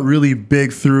he got really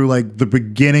big through like the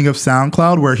beginning of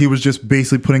SoundCloud, where he was just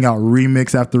basically putting out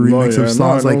remix after remix of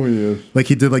songs. I know who he is. Like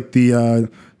he did like the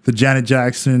Janet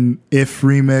Jackson "If"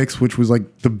 remix, which was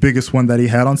like the biggest one that he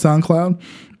had on SoundCloud.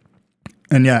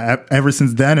 And yeah, ever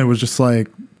since then it was just like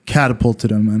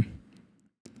catapulted him, man.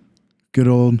 Good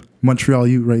old Montreal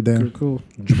Ute right there. Cool.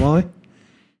 Jamali?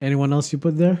 Anyone else you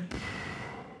put there?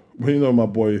 Well, you know my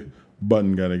boy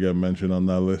Button gotta get mentioned on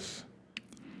that list.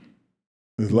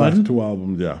 His Button? last two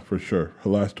albums, yeah, for sure. Her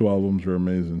last two albums are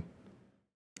amazing.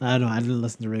 I don't know. I didn't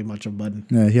listen to really much of Button.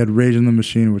 Yeah, he had Rage in the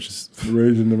Machine, which is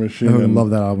Rage in the Machine. I and, love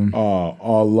that album. All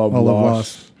Love All Love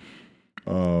Lost.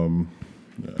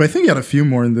 But I think he had a few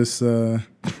more in this. Oh,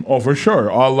 for sure.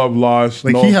 All Love Lost.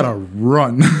 Like he had a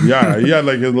run. Yeah, he had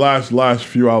like his last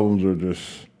few albums are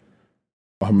just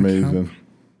amazing.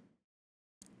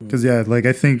 Because yeah, like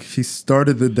I think he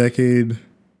started the decade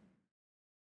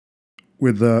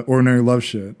with the Ordinary Love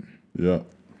shit. Yeah.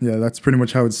 Yeah, that's pretty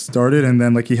much how it started, and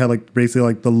then like he had like basically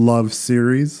like the Love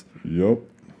series, Yep.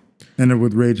 ended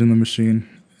with Rage in the Machine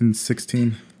in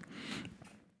 16.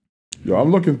 Yo,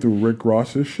 I'm looking through Rick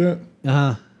Ross's shit.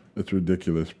 Uh-huh. It's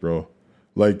ridiculous, bro.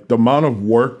 Like the amount of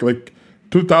work, like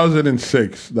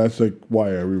 2006. That's like why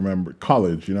I remember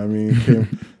college. You know what I mean?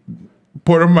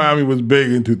 Port of Miami was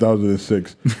big in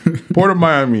 2006. Port of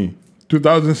Miami,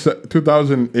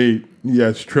 2008.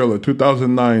 Yes, Triller.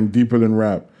 2009, Deeper Than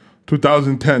Rap.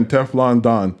 2010, Teflon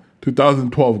Don.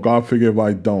 2012, God Forgive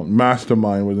I Don't.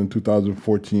 Mastermind was in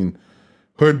 2014.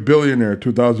 Hood Billionaire,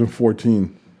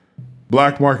 2014.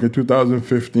 Black Market,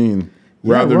 2015.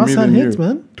 Yeah, Rather Ross Me had Than hits, You,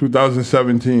 man.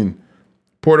 2017.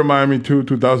 Port of Miami 2,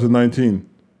 2019.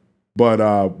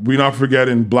 But we not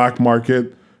forgetting Black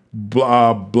Market,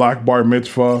 Black Bar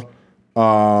Mitzvah,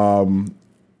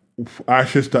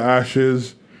 Ashes to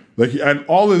Ashes. Like, and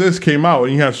all of this came out,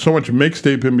 and he has so much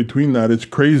mixtape in between that. It's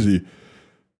crazy.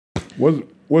 Was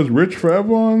Rich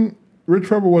Forever on? Rich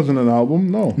Forever wasn't an album.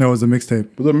 No, No, it was a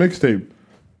mixtape. it was a mixtape.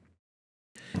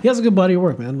 He has a good body of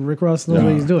work, man. Rick Ross knows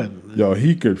what he's doing. Yo,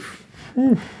 he could.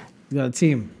 He got a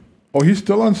team. Oh, he's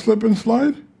still on Slip and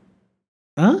Slide?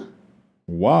 Huh?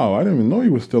 Wow, I didn't even know he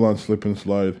was still on Slip and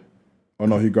Slide. Oh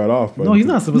no, he got off. No, he's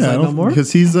not supposed Yeah, to no more.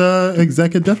 because he's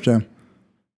exec at Def Jam.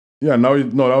 Yeah, no,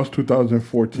 that was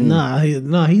 2014.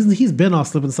 He's been off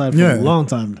Slip and Slide for a long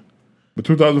time. But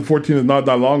 2014 is not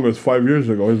that long ago. It's 5 years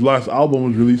ago. His last album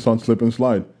was released on Slip and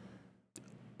Slide.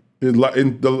 The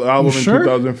album in sure?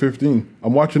 2015.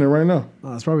 I'm watching it right now.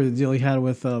 Oh, it's probably the deal he had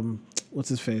with what's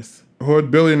his face.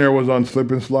 Hood Billionaire was on Slip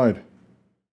and Slide.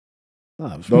 Oh,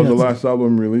 That was the last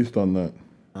album released on that.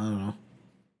 I don't know.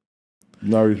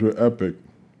 Now he's with Epic.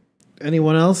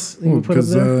 Anyone else you would put up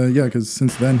Because there? because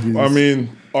since then he's. I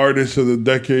mean, artist of the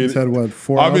decade. he's had what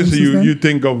 4 Obviously, albums since then? you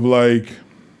think of like,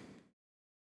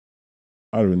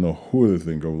 I don't even know who to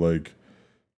think of. Like,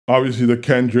 obviously the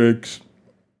Kendricks,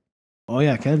 Oh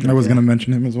yeah, Kendrick. I was yeah. gonna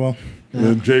mention him as well.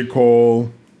 the J.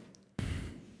 Cole.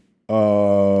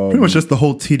 Pretty much just the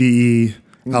whole TDE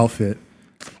outfit.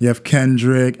 You have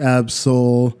Kendrick,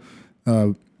 Absol,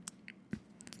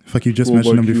 fuck you just Schoolboy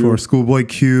mentioned him Q. before. Schoolboy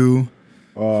Q,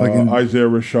 fucking Isaiah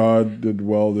Rashad did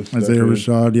well this Isaiah decade.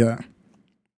 Rashad, yeah.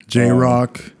 J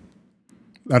Rock,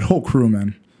 that whole crew,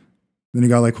 man. Then you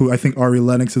got like who I think Ari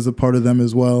Lennox is a part of them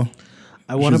as well.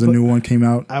 I want She's a new one came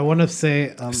out. I want to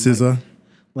say SZA.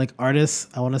 like artists.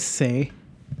 I want to say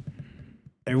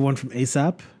everyone from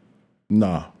ASAP.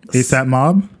 Nah. ASAP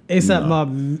Mob. ASAP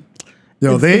Mob.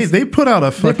 Yo, It's- they put out a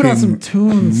They put out some fucking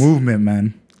tunes. movement,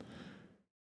 man.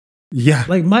 Yeah.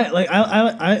 I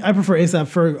prefer ASAP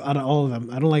Ferg out of all of them.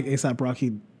 I don't like ASAP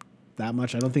Rocky that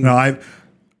much. I don't think. No,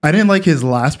 I didn't like his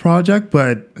last project,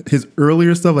 but his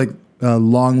earlier stuff, like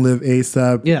Long Live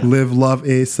ASAP, Yeah. Live Love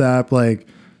ASAP, like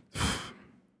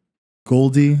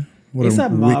Goldie, what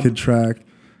A$AP a Mob. wicked track.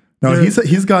 No, They're-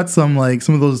 he's got some like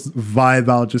some of those vibe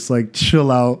out, just like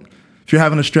chill out. If you're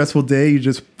having a stressful day, you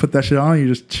just put that shit on, you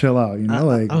just chill out, you know,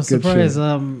 like I'm good surprised,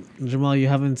 shit. Jamal, you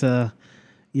haven't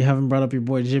brought up your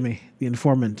boy Jimmy, the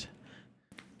informant.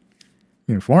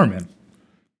 Informant.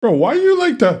 Bro, why you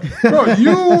like that? Bro, you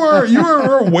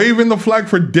were waving the flag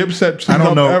for Dipset. I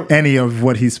don't know any of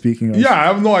what he's speaking of. Yeah, I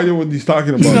have no idea what he's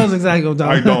talking He knows about. exactly what I'm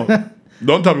I talking don't.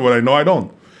 Don't tell me what I know. I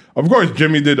don't. Of course,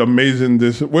 Jimmy did amazing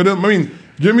this. With him, I mean,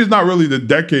 Jimmy's not really the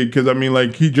decade because I mean,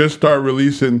 like he just started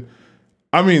releasing.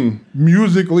 I mean,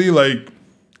 musically, like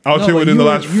I would say within the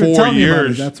last 4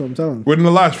 years. That's what I'm telling you. Within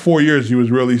the last 4 years, he was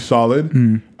really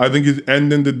solid. I think he's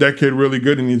ending the decade really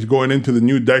good, and he's going into the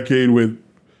new decade with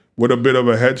a bit of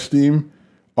a head steam,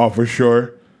 for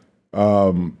sure.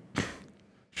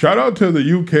 Shout out to the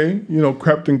UK, you know,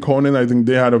 Crepton Conan. I think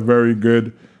they had a very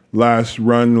good last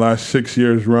 6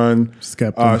 years run.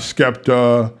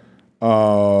 Skepta.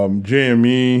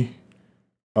 JME,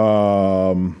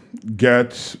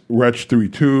 Gets, Wretch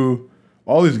 32.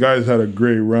 All these guys had a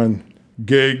great run.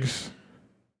 Gigs,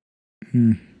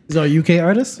 Is our UK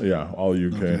artist? yeah, all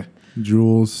UK.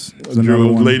 Jules. is another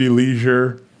Jules, one. Lady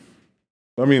Leisure.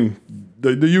 I mean,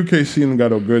 the UK scene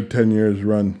got a good 10 years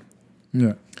run.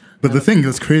 Yeah. But the thing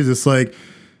that's crazy is like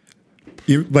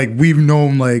we've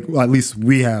known, like, well, at least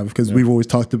we have, because we've always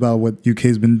talked about what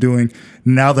UK's been doing.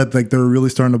 Now that like they're really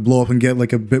starting to blow up and get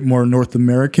like a bit more North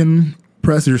American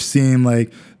press, you're seeing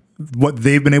like what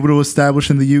they've been able to establish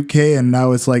in the UK, and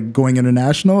now it's like going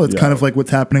international. It's kind of like what's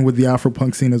happening with the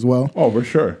Afropunk scene as well. Oh, for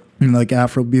sure. And like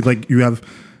Afrobeat, like you have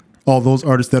all those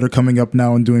artists that are coming up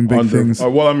now and doing big things.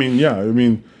 Well, I mean, yeah. I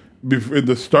mean, before, at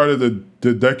the start of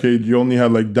the decade, you only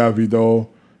had like Davido.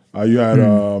 You had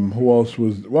who else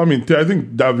was? Well, I mean, I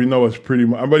think Davido was pretty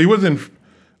much, but he was in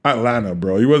Atlanta,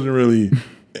 bro. He wasn't really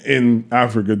in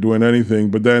Africa doing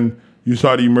anything. But then you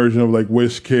saw the immersion of like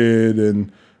Wizkid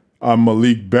and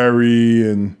Malik Berry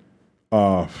and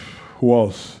who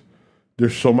else?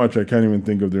 There's so much I can't even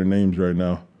think of their names right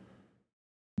now.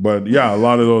 But yeah, a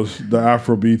lot of those, the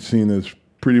Afrobeat scene is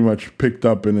pretty much picked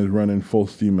up and is running full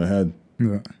steam ahead.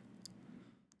 Yeah.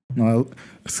 No,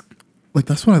 it's, like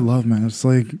that's what I love, man. It's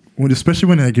like especially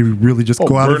when like you really just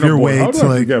go out of Burna your Boy. way How did to I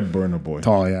like. forget Burna Boy?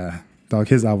 Oh yeah, dog.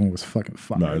 His album was fucking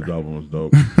fire. No, his album was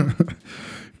dope.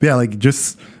 Yeah, like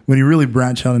just when you really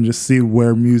branch out and just see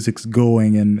where music's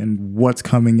going and what's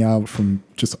coming out from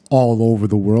just all over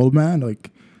the world, man. Like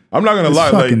I'm not gonna It's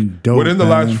lie, fucking like dope, within the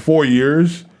man. last 4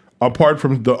 years, apart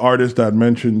from the artists that I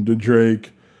mentioned, the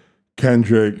Drake,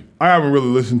 Kendrick, I haven't really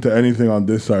listened to anything on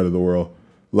this side of the world.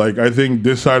 Like I think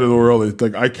this side of the world is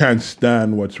like I can't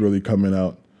stand what's really coming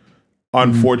out.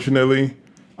 Unfortunately,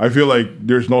 I feel like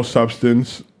there's no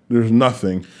substance, there's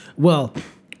nothing. Well,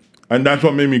 And that's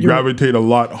what made me gravitate a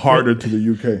lot harder to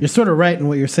the UK. you're sort of right in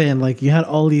what you're saying. Like you had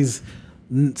all these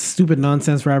stupid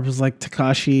nonsense rappers like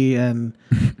Tekashi and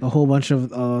a whole bunch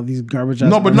of these garbage.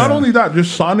 No, but not only that,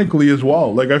 just sonically as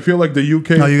well. Like I feel like the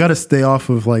UK. no, you got to stay off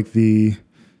of like the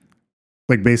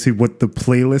like basically what the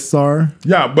playlists are,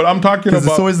 Yeah, but I'm talking because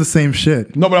about. it's always the same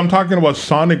shit. No, but I'm talking about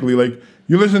sonically. Like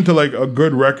you listen to like a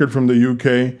good record from the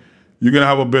UK, you're gonna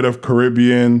have a bit of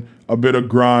Caribbean, a bit of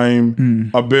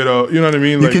grime, a bit of, you know what I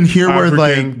mean. You Like can hear where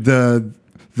African like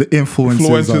the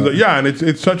influences are. yeah, and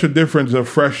it's such a difference of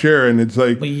fresh air, and it's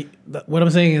like, But what I'm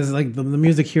saying is like the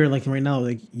music here, like right now,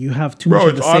 like you have too bro,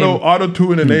 much of it's the same. auto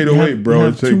tune and you 808, have, bro. you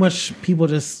have It's too like, much people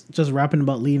just rapping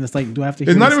about lean. It's like, do I have to?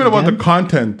 Hear it's not this even about the again?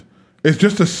 content. It's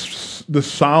just the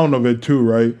sound of it too,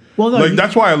 right? Well, no, like you-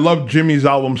 that's why I love Jimmy's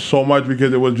album so much,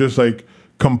 because it was just like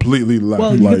completely left.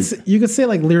 Well, like, you could say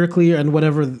like lyrically and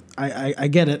whatever. I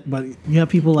get it, but you have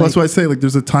people like That's why I say like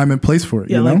there's a time and place for it.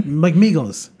 yeah, you know, like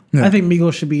Migos. Yeah. I think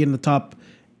Migos should be in the top.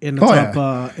 In the Oh, top,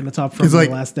 yeah. In the top from it's the like,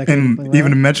 last decade. and like even that.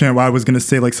 to mention it, I was gonna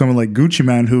say like someone like Gucci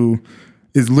Man, who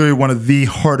is literally one of the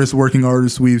hardest working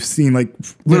artists we've seen, like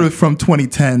literally from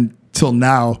 2010 till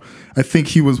now. I think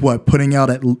he was putting out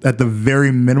at the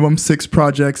very minimum 6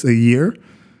 projects a year,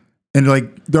 and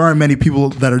like there aren't many people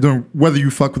that are doing, whether you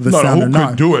fuck with the no, sound who or could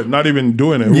not. do it? Not even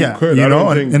doing it. Who Yeah, could? you I know,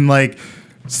 don't think. and like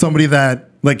somebody that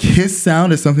like his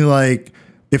sound is something like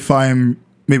if I'm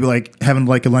maybe like having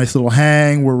like a nice little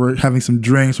hang where we're having some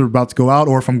drinks, we're about to go out,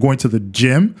 or if I'm going to the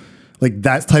gym, like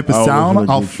that type of I'll sound listen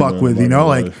to I'll Gucci fuck Man, with, by you know,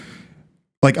 the way.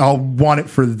 like I'll want it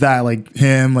for that, like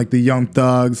him, like the Young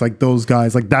Thugs, like those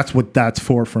guys, like that's what that's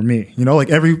for me, you know,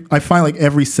 like I find like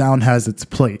every sound has its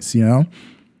place, you know.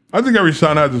 I think every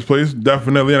sound has its place,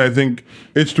 definitely, and I think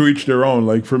it's to each their own.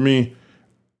 Like for me,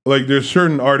 like there's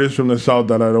certain artists from the South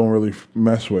that I don't really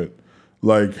mess with.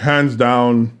 Like hands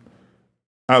down,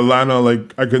 Atlanta.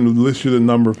 Like I can list you the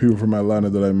number of people from Atlanta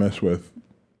that I mess with.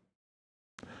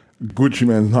 Gucci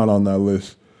Mane's not on that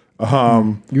list.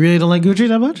 You really don't like Gucci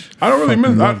that much? I don't really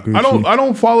miss. I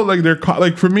don't follow like their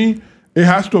like for me. It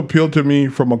has to appeal to me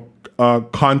from a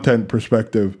content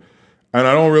perspective, and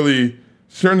I don't really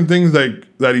certain things like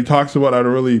that he talks about. I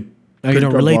don't really. You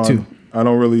don't relate to. I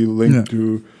don't really link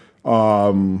to.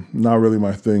 Not really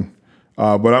my thing.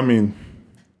 But I mean,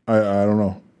 I don't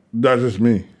know. That's just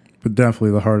me. But definitely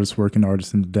the hardest working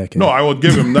artist in the decade. No, I will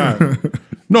give him that.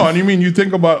 No, and you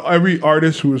think about every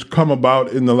artist who has come about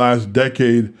in the last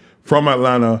decade from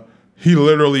Atlanta, he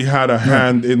literally had a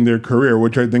hand in their career,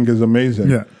 which I think is amazing.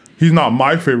 Yeah. He's not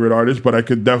my favorite artist, but I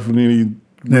could definitely,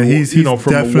 he's from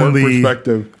definitely a work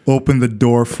perspective, opened the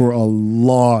door for a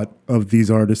lot of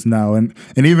these artists now. And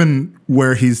even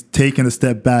where he's taken a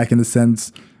step back in the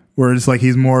sense where it's like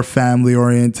he's more family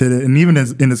oriented. And even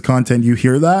in his content, you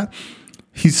hear that.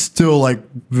 He's still like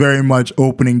very much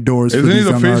opening doors. Isn't for these he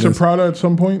the young face artists. of Prada at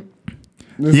some point?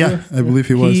 Yeah, I believe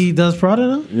he was. He does Prada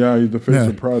now? Yeah, he's the face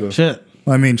of Prada. Shit.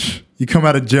 I mean, you come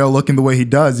out of jail looking the way he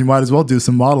does, you might as well do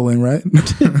some modeling, right?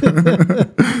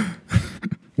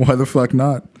 Why the fuck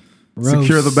not? Gross.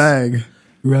 Secure the bag.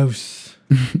 Gross.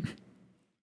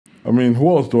 I mean,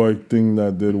 who else do I think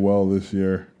that did well this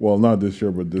year? Well, not this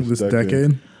year, but this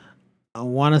decade. I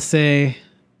want to say,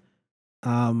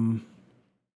 and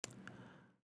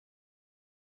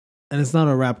it's not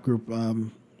a rap group.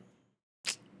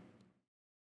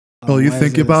 Well, you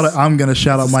think about it, I'm going to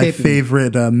shout out my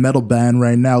favorite metal band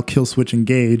right now, Killswitch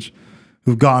Engage,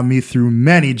 who've gotten me through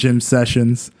many gym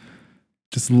sessions.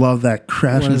 Just love that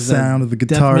crashing sound of the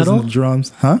guitars and the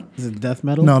drums. Huh? Is it death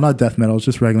metal? No, not death metal. It's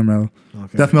just regular metal.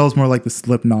 Okay. Death metal is more like the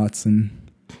Slipknots and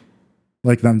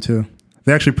like them too.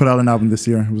 They actually put out an album this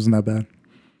year. It wasn't that bad.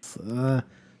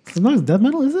 Slipknot's death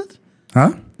metal, is it?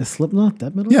 Huh? Is Slipknot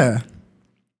death metal? Yeah.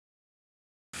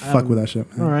 Fuck with that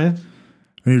shit, man. All right.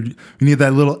 You need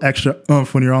that little extra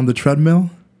oomph when you're on the treadmill.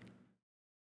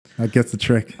 That gets the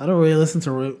trick. I don't really listen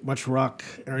to much rock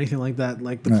or anything like that.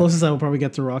 Like the closest I will probably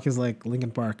get to rock is like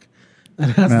Linkin Park,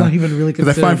 and that's not even really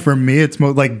considered. Because I find for me, it's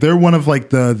more like they're one of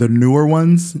like the newer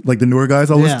ones, like the newer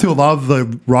guys I listen to. A lot of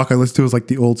the rock I listen to is like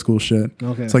the old school shit.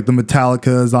 Okay, it's like the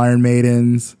Metallicas, Iron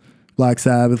Maidens, Black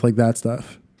Sabbath, like that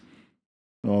stuff.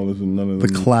 Oh, listen, none of them.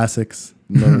 The classics.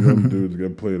 None of them dudes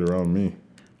get played around me.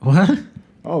 What?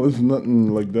 Oh, this is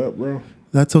nothing like that, bro.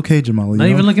 That's okay, Jamal. Not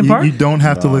even Linkin Park? You don't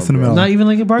have to listen to me. Not even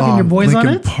Linkin Park and your boys on it?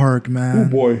 Linkin Park, man. Oh,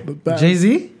 boy.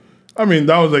 Jay-Z? I mean,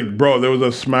 that was like, bro, there was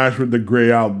a smash with the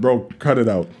gray out. Bro, cut it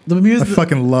out. The music, I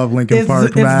fucking love Linkin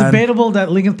Park, man. It's debatable that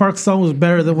Linkin Park's song was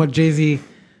better than what Jay-Z...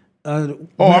 I'm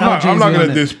not going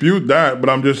to dispute that, but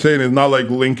I'm just saying it's not like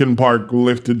Linkin Park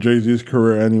lifted Jay-Z's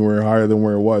career anywhere higher than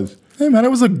where it was. Hey, man,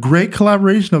 it was a great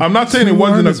collaboration. I'm not saying it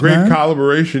wasn't a great man.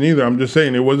 collaboration either. I'm just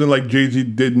saying it wasn't like Jay-Z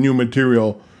did new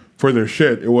material for their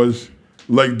shit. It was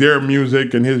like their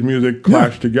music and his music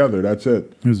clashed together. That's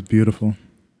it. It was beautiful.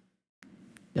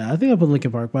 Yeah, I think I put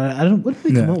Linkin Park, but I don't... What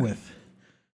did they come up with?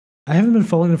 I haven't been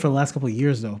following them for the last couple of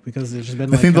years, though, because it's just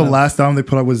been I think the last album they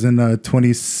put out was in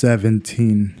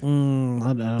 2017. I don't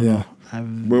know.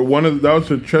 But that was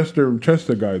a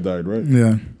Chester guy died, right?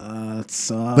 Yeah. It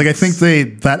sucks. Like I think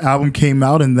that album came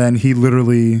out and then he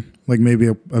literally like maybe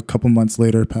a couple months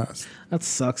later passed. That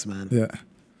sucks, man. Yeah.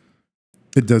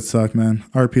 It does suck, man.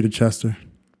 RP to Chester.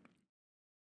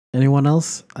 Anyone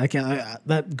else? I can't.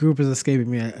 That group is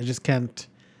escaping me. I just can't.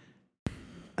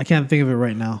 I can't think of it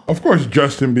right now. Of course,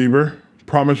 Justin Bieber.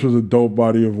 Promise was a dope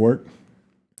body of work.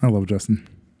 I love Justin.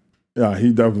 Yeah,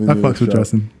 he definitely. I fucks with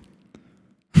Justin.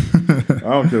 I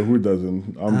don't care who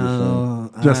doesn't. I'm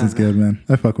just saying. Justin's good, man.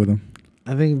 I fuck with him.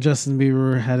 I think Justin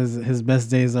Bieber had his best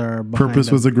days are behind Purpose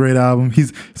him. was a great album.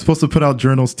 He's supposed to put out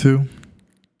journals too.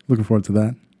 Looking forward to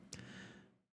that.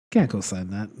 Can't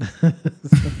co-sign that.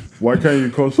 Why can't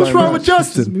you co-sign What's wrong that? with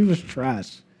Justin? Bieber's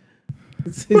trash.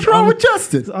 What's wrong with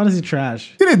Justin? It's honestly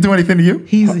trash. He didn't do anything to you.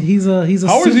 He's a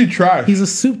How is he trash? He's a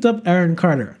souped up Aaron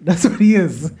Carter. That's what he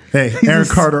is. Hey, Aaron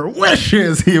Carter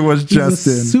wishes he was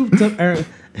Justin. He's a souped up Aaron.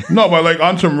 No, but like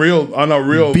on a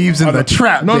real Beeves in the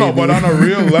trap. No, baby. but on a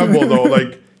real level though,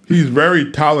 like he's very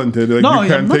talented. Like No, you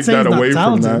can't I'm not take saying that he's not away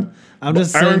from talented. that. I'm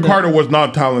just Aaron saying that- Carter was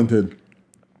not talented.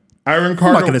 Aaron I'm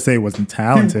Carter. not gonna say he wasn't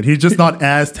talented. He's just not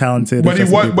as talented. But as he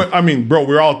Justin was. Bieber. But I mean, bro,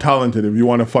 we're all talented. If you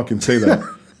want to fucking say that,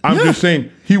 I'm just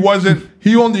saying he wasn't.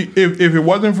 He only if it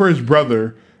wasn't for his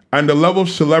brother and the level of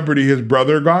celebrity his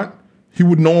brother got,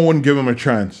 no one would give him a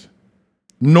chance.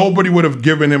 Nobody would have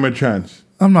given him a chance.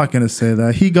 I'm not gonna say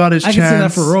that. He got his I chance. can say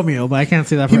that for Romeo, but I can't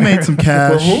say that for He made Aaron. some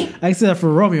cash. For who? I can say that for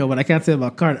Romeo, but I can't say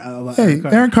about Carter. Hey,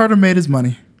 Aaron Carter made his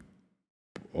money.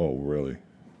 Oh, really?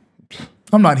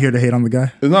 I'm not here to hate on the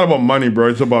guy. It's not about money, bro.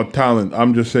 It's about talent.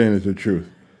 I'm just saying it's the truth.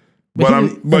 But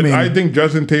he- I think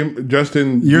Justin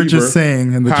You're Bieber just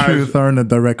saying, and the has- truth are in a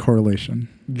direct correlation.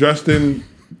 Justin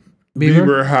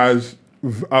Bieber has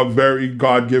a very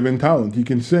God-given talent. He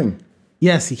can sing.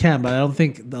 Yes, he can, but I don't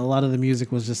think a lot of the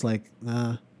music was just like,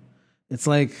 nah. It's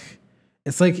like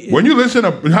When you listen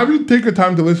up, have you taken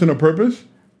time to listen to Purpose?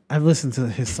 I've listened to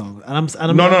his song, and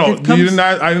I'm No. it comes-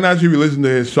 I didn't ask you if you listen to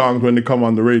his songs when they come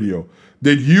on the radio.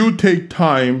 Did you take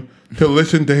time to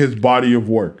listen to his body of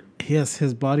work? Yes,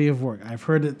 his body of work. I've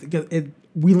heard it. Because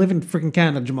we live in freaking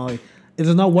Canada, Jamali.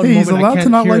 There's not one Hey, he's moment I allowed can't to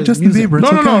not hear like his Justin music. Bieber.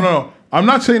 It's okay. No. I'm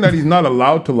not saying that he's not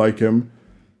allowed to like him.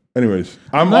 Anyways,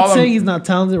 I'm not saying he's not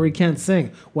talented or he can't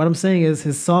sing. What I'm saying is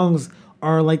his songs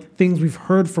are like things we've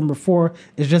heard from before.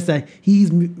 It's just that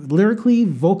he's lyrically,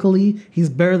 vocally, he's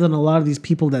better than a lot of these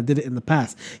people that did it in the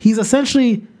past. He's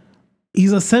essentially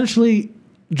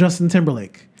Justin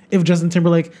Timberlake. If Justin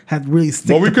Timberlake had really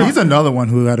stick Well, we to could- pop. He's another one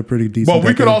who had a pretty decent. But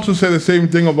we could decade. also say the same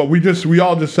thing about we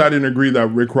all just sat and agreed that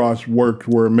Rick Ross' work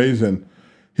were amazing.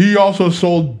 He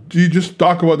also he just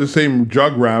talked about the same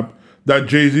drug rap that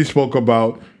Jay-Z spoke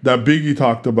about, that Biggie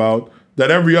talked about,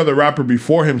 that every other rapper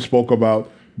before him spoke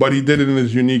about, but he did it in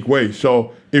his unique way.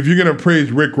 So if you're gonna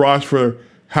praise Rick Ross for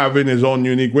having his own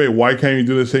unique way, why can't you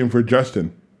do the same for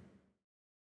Justin?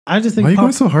 I just think Why are you pop-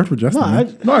 going so hard for Justin? No,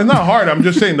 man? No, it's not hard. I'm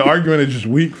just saying the argument is just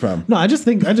weak, fam. I just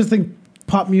think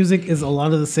pop music is a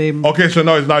lot of the same. Okay, so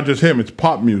no, it's not just him, it's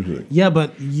pop music. Yeah,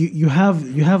 but you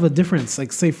have a difference.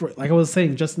 Like say for like I was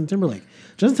saying, Justin Timberlake.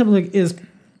 Justin Timberlake is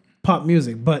pop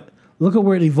music, but look at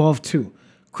where it evolved to.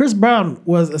 Chris Brown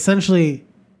was essentially,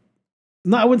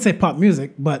 no, I wouldn't say pop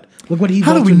music, but look what he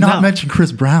How evolved do we to not now. mention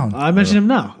Chris Brown? I mentioned him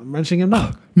now. I'm mentioning him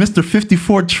now. Mr.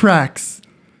 54 tracks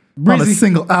on a Breezy.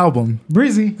 single album.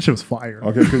 Breezy. That shit was fire.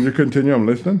 Okay, can you continue? I'm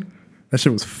listening. That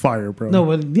shit was fire, bro. No,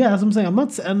 but yeah, that's what I'm saying. I'm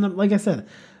not, and like I said,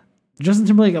 Justin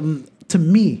Timberlake. To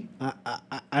me,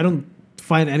 I don't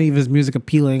find any of his music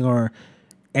appealing or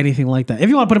anything like that. If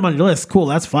you want to put him on your list, cool,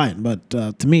 that's fine. But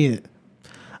to me,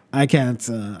 I can't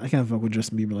fuck with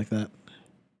Justin Bieber like that.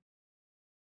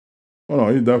 Oh no,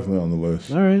 he's definitely on the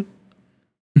list. All right.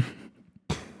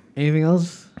 Anything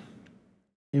else?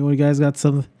 Anyone guys got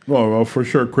something? Well, for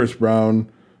sure, Chris Brown.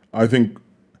 I think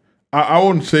I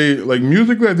wouldn't say like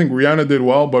musically. I think Rihanna did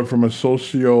well, but from a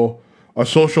social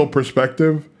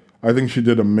perspective, I think she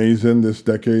did amazing this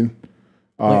decade.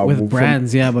 With from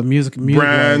brands, yeah, but music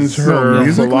brands, was- her yeah.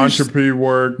 Musically, philanthropy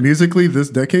work. Musically, this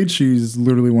decade, she's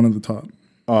literally one of the top.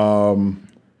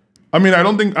 I mean, I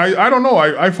don't think I don't know.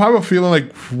 I have a feeling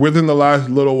like within the last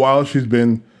little while, she's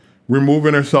been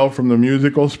removing herself from the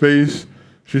musical space.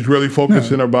 She's really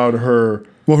focusing about her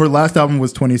Well, her last album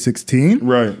was 2016.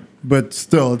 right. But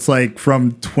still, it's like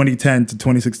from 2010 to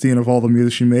 2016 of all the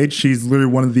music she made, she's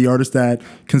literally one of the artists that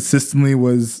consistently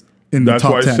was in the That's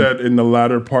top why 10. I said in the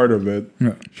latter part of it,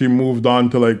 Yeah. she moved on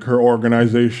to like her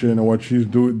organization and what she's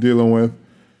dealing with,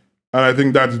 and I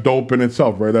think that's dope in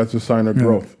itself, right? That's a sign of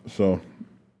growth. So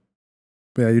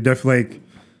But yeah, you definitely like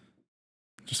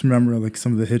just remember like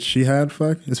some of the hits she had,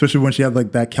 fuck. Especially when she had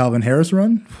like that Calvin Harris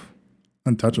run.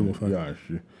 Untouchable, fuck. yeah,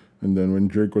 and then when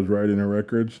Drake was writing her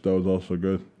records, that was also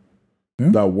good. Yeah.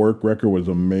 That Work record was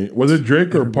amazing. Was it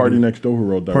Drake or Party Next Door who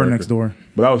wrote that? Party record? Next Door.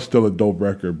 But that was still a dope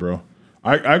record, bro.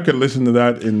 I could listen to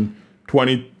that in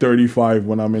 2035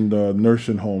 when I'm in the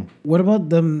nursing home. What about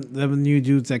them new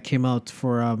dudes that came out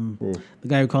for the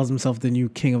guy who calls himself the new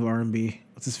king of R&B?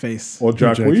 What's his face? Or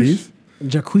Jacquees?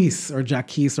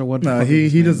 Jacquees or what? the No, fuck he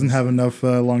his name doesn't is. have enough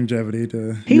longevity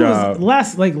to. He Yeah. was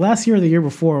last year or the year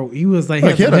before. He was like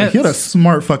Like, he had hits, a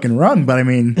smart fucking run, but I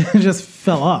mean, just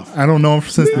fell off. I don't know him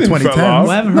since the didn't fell 2010s. off. Well,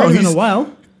 I haven't heard him in a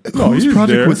while. No, Whose he's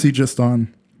project there. was he just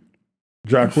on?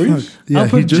 Jacquees? Yeah, I'll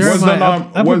he put just.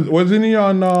 Jeremiah- Wasn't he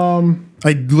on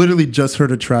I literally just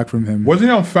heard a track from him. wasn't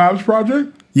he on Fab's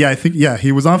project? Yeah, I think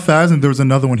he was on Faz, and there was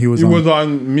another one he was He on. was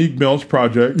on Meek Mill's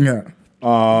project. Yeah.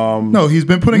 No, he's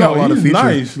been putting out a lot of he's features.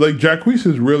 nice. Like Jacquees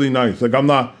is really nice. Like I'm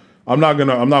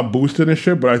not boosting his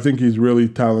shit, but I think he's really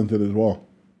talented as well.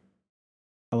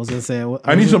 I was gonna say,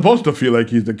 And he's supposed to feel like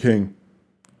he's the king.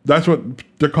 That's what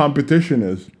the competition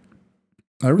is.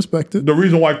 I respect it. The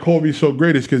reason why Kobe's so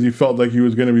great is because he felt like he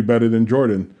was going to be better than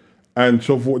Jordan, and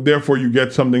so therefore you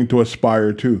get something to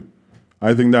aspire to.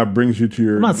 I think that brings you to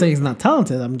your. I'm not saying he's not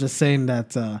talented. I'm just saying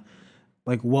that,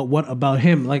 like, what about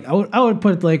him? Like, I would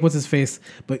put like what's his face,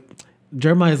 but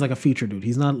Jeremiah is like a feature dude.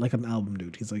 He's not like an album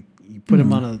dude. He's like you put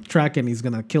him on a track and he's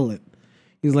gonna kill it.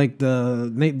 He's like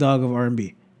the Nate Dogg of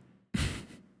R&B.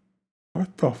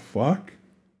 What the fuck?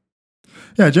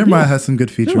 Yeah, Jeremiah has some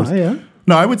good features. Yeah.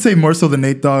 No, I would say more so the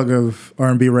Nate Dogg of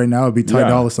R&B right now would be Ty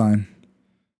Dolla $ign.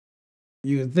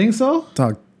 You think so?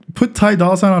 Dog, put Ty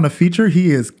Dolla $ign on a feature,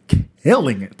 he is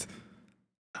killing it.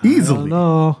 Easily.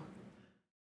 No.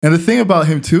 And the thing about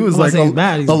him too is like a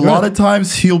lot of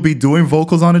times he'll be doing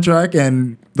vocals on a track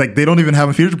and like they don't even have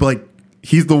a feature, but like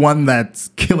he's the one that's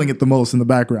killing it the most in the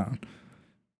background.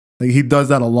 Like he does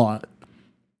that a lot.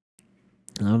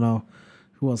 I don't know.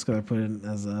 Who else could I put in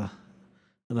as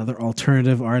another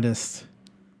alternative artist?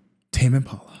 Tame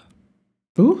Impala.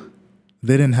 Who?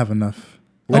 They didn't have enough.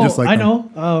 I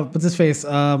know. What's his face?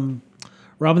 Robin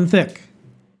Thicke.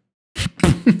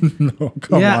 No,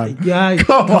 come on. Yeah,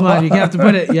 come on. You have to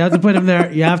put it. You have to put him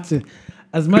there. You have to.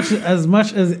 As much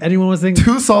as anyone was thinking.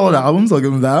 2 solid albums, I'll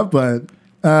give him that, but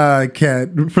I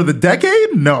can't. For the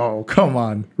decade? No, come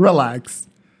on. Relax.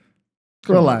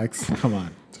 Relax. Come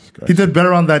on. He did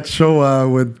better on that show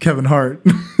with Kevin Hart.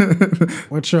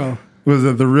 What show? Was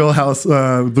it The Real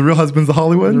Husbands of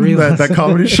Hollywood? That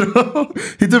comedy show?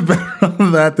 He did better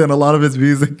on that than a lot of his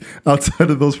music outside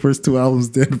of those first 2 albums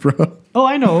did, bro. Oh,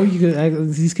 I know.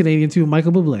 He's Canadian too.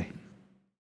 Michael Bublé.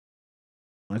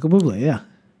 Michael Bublé, yeah.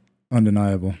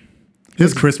 Undeniable.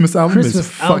 His Christmas album is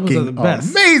fucking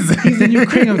amazing. He's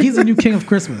the new king of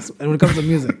Christmas. And when it comes to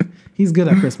music, he's good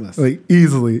at Christmas. Like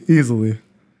easily.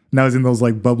 Now he's in those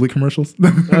like bubbly commercials.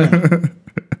 Oh,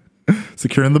 yeah.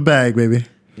 Securing the bag, baby.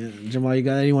 Yeah. Jamal, you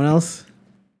got anyone else?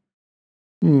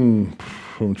 I'm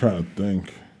trying to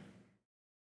think.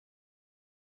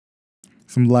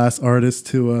 Some last artists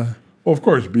to well, of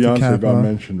course, Beyonce got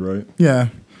mentioned, right? Yeah.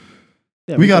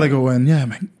 We gotta go in. Yeah,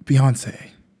 man. Beyonce.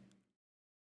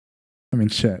 I mean,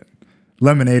 shit.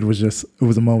 Lemonade was it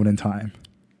was a moment in time.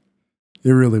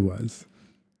 It really was.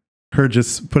 Her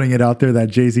just putting it out there that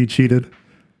Jay-Z cheated.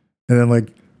 And then like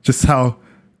just how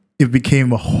it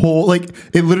became a whole, like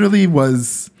it literally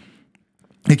was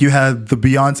like you had the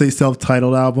Beyonce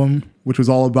self-titled album, which was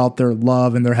all about their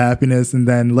love and their happiness. And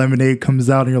then Lemonade comes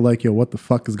out and you're like, yo, what the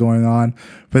fuck is going on?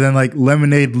 But then like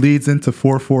Lemonade leads into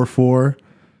 444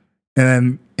 and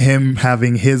then him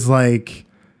having his like,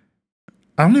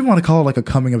 I don't even want to call it like a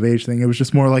coming of age thing. It was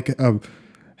just more like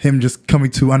him just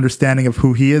coming to understanding of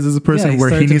who he is as a person,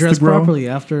 where he needs to grow properly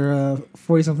after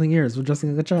 40 something years with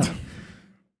dressing like a child.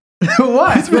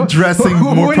 What? He's been dressing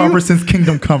more proper since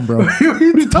Kingdom Come, bro. What are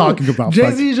you talking about?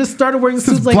 Jay-Z just started wearing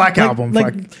suits like Black Album.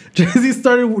 Like Jay-Z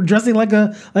started dressing like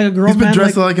a girl. He's been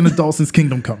dressing like an adult since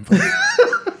Kingdom Come.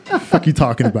 Fuck you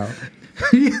talking about?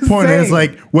 Point is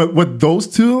like what those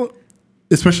two,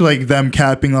 especially like them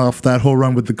capping off that whole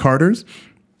run with the Carters.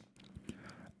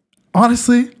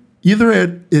 Honestly,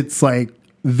 either it's like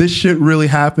this shit really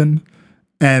happened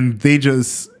and they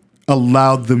just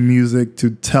allowed the music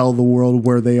to tell the world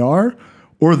where they are,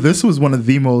 or this was one of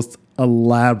the most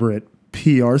elaborate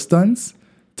PR stunts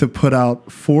to put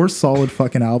out 4 solid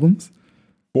fucking albums.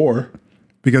 4?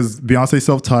 Because Beyonce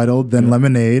self-titled, then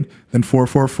Lemonade, then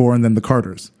 444, and then the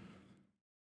Carters.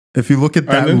 If you look at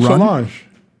that and then run, Solange.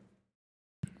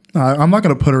 I'm not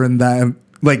going to put her in that.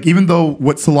 Like, even though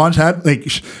what Solange had, like,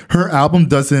 her album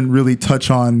doesn't really touch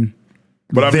on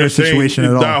their situation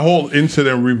at all. That whole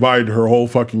incident revived her whole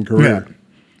fucking career. Yeah.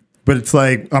 But it's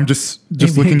like, I'm just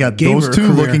looking at those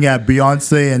two, looking at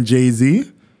Beyonce and Jay-Z.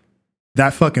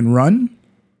 That fucking run,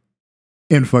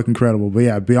 fucking incredible. But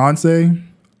yeah, Beyonce,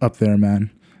 up there,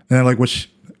 man. And then like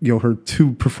her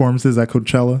 2 performances at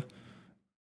Coachella,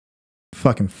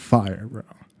 fucking fire, bro.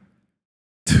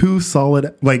 2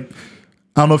 solid, like,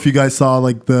 I don't know if you guys saw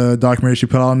like the documentary she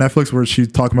put out on Netflix where she's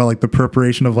talking about like the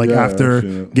preparation of like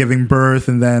after giving birth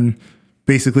and then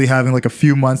basically having like a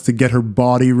few months to get her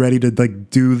body ready to like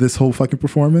do this whole fucking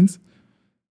performance.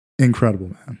 Incredible,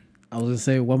 man. I was gonna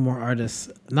say one more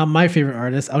artist, not my favorite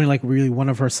artist. I only like really one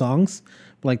of her songs,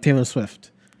 but like Taylor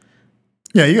Swift.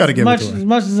 Yeah, you got to give it to her. As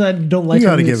much as I don't like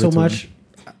her music so much,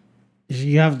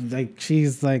 she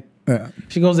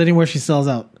goes anywhere, she sells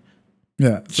out.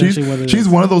 Yeah, she's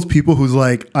one of those people who's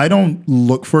like, I don't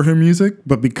look for her music,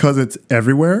 but because it's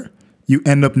everywhere, you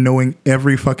end up knowing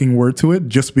every fucking word to it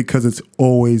just because it's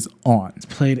always on. It's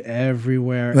played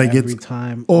everywhere, like every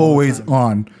time, always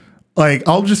on. Like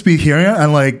I'll just be hearing it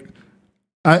and like,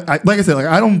 I like I said, like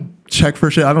I don't check for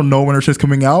shit. I don't know when her shit's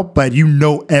coming out, but you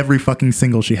know every fucking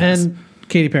single she has. And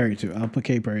Katy Perry too. I'll put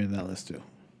Katy Perry in that list too.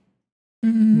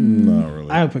 Not really.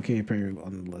 I would put Katy Perry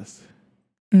on the list.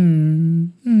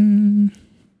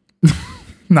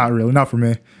 Not really, not for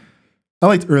me. I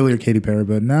liked earlier Katy Perry,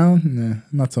 but now,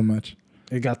 not so much.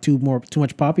 It got too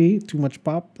much pop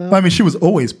now? I mean, she was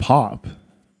always pop.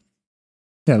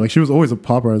 Yeah, like she was always a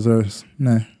pop artist. I was,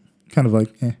 nah, kind of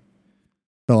like,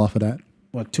 fell off of that.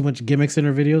 What, too much gimmicks in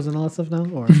her videos and all that stuff now?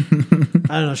 Or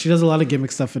I don't know. She does a lot of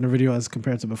gimmick stuff in her video as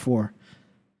compared to before.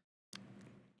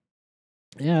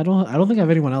 Yeah, I don't think I have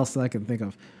anyone else that I can think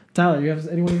of. Tyler, you have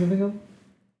anyone you can think of?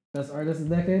 Best artist of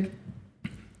the decade?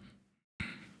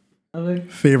 I think.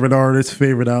 Favorite artists,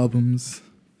 favorite albums,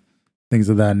 things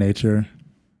of that nature.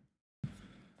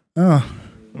 Oh,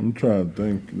 I'm trying to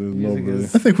think. There's Music nobody.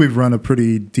 is- I think we've run a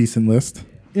pretty decent list.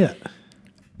 Yeah.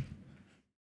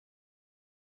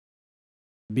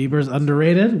 Bieber's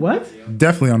underrated? What?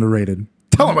 Definitely underrated.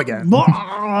 Tell him again.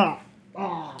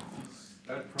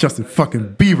 Justin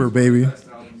fucking Bieber, baby.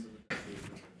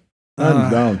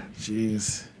 Hands down.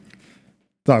 Jeez.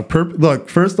 Dog, look,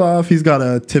 first off, he's got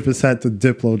to tip his hat to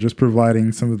Diplo, just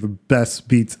providing some of the best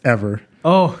beats ever.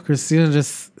 Oh, Christina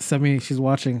just sent me, she's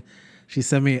watching. She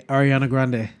sent me Ariana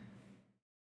Grande.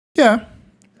 Yeah.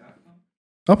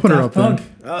 I'll put her Daft up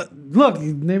Punk. there. Look,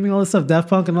 you're naming all this stuff. Daft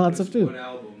Punk and all that stuff too.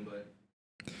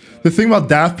 The thing about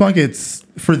Daft Punk, it's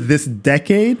for this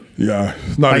decade. Yeah,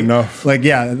 it's not enough. Like,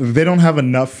 yeah, they don't have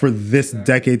enough for this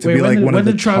decade to be like one of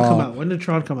the when did Tron top. come out? When did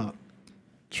Tron come out?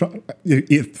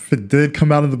 If it did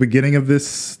come out in the beginning of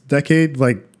this decade,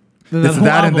 like Then it's whole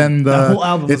that, album- and then that whole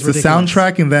album it's the was ridiculous.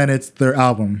 soundtrack, and then it's their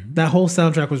album. That whole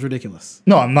soundtrack was ridiculous.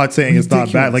 No, I'm not saying it's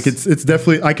not bad. Like Ridiculous. it's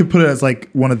definitely, I could put it as like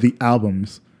one of the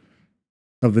albums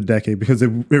of the decade because it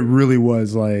really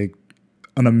was like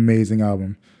an amazing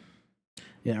album.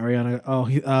 Yeah, Ariana.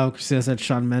 Oh, Christina said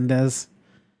Shawn Mendes.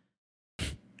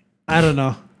 I don't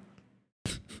know.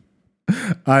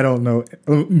 I don't know.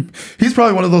 He's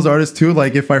probably one of those artists too.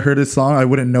 Like if I heard his song, I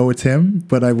wouldn't know it's him,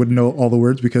 but I would know all the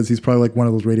words because he's probably like one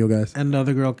of those radio guys. And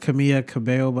another girl, Camilla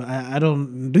Cabello, but I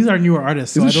don't. These are newer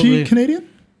artists. So Isn't I don't she really, Canadian?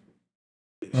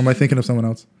 Or am I thinking of someone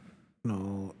else?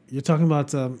 No, you're talking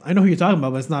about. I know who you're talking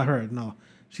about, but it's not her. No,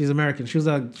 she's American. She was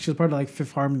part of like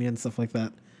Fifth Harmony and stuff like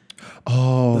that.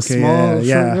 Oh, The okay, small, yeah, short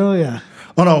yeah. girl, yeah.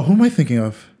 Oh no, who am I thinking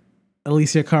of?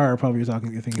 Alicia Carr, probably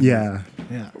you're thinking. Yeah,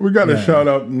 About. Yeah. We got to Yeah. shout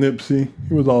out Nipsey.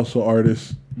 He was also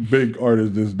artist, big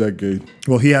artist this decade.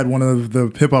 well, he had one of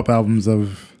the hip hop albums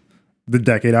of the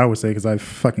decade, I would say, because I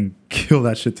fucking kill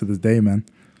that shit to this day, man.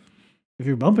 If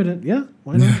you're bumping it, yeah,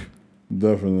 why not?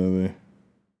 Definitely.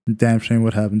 Damn shame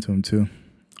what happened to him too.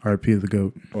 R.I.P. the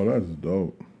GOAT. Oh, that's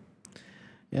dope.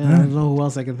 Yeah, I don't know who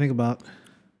else I can think about.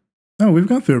 No, we've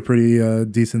gone through a pretty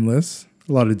decent list.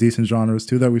 A lot of decent genres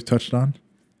too that we've touched on.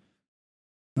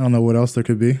 I don't know what else there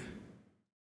could be.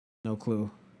 No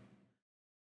clue.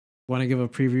 Want to give a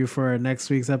preview for our next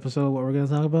week's episode? What we're going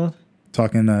to talk about?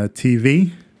 Talking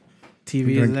TV.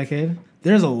 TV is a decade.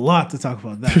 There's a lot to talk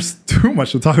about. That. There's too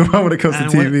much to talk about when it comes to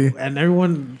TV. And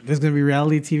everyone, there's going to be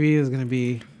reality TV. There's going to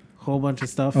be a whole bunch of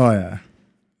stuff. Oh yeah.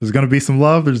 There's gonna be some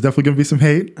love. There's definitely gonna be some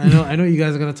hate. I know you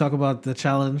guys are going to talk about the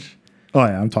challenge. Oh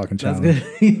yeah, I'm talking That's challenge.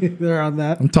 good. They're on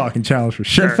that. I'm talking challenge for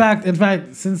sure. In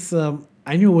fact, since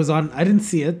I knew it was on, I didn't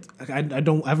see it. I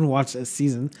haven't watched a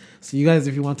season. So you guys,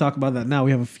 if you want to talk about that now,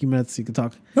 we have a few minutes so you can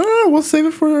talk. No, we'll save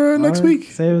it for next All right,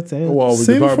 week. Save it. Well, we Save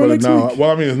can it talk for about it next now. week. Well,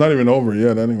 I mean, it's not even over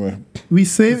yet anyway. We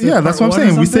save. Is it Yeah, that's what I'm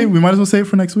part one or saying. We might as well save it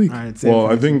for next week. All right. Save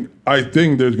Well, it. I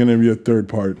think there's going to be a third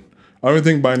part. I don't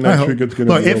think by I next hope. week it's going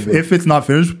to Look, be if over. if it's not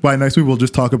finished by next week, we'll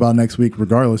just talk about next week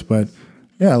regardless. But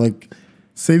yeah, like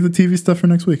save the TV stuff for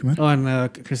next week, man. Oh,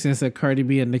 and Christina said Cardi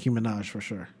B and Nicki Minaj for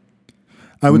sure.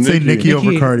 I would say Nicki. Nicki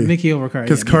over Cardi. Nicki over Cardi.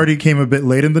 Because yeah. Cardi came a bit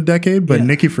late in the decade, but Yeah.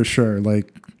 Nicki for sure.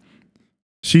 Like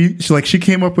she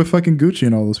came up with fucking Gucci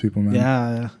and all those people, man.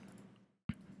 Yeah.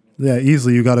 Yeah,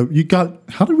 easily. You got.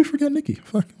 How did we forget Nicki?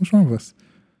 Fuck, what's wrong with us?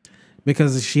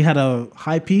 Because she had a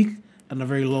high peak and a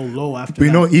very low after But you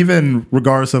that. know, even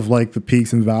regardless of like the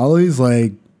peaks and valleys,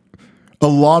 like a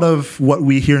lot of what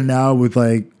we hear now with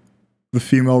like the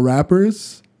female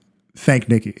rappers, thank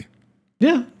Nicki.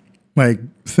 Yeah. Like,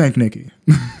 thank Nicki.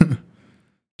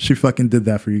 She fucking did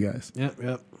that for you guys.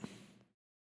 Yep.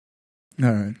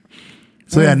 All right.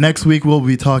 So yeah, next week we'll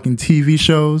be talking TV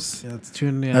shows. Yeah, let's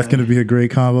tune in. That's going to be a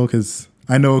great combo because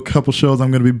I know a couple shows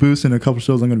I'm going to be boosting, a couple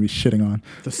shows I'm going to be shitting on.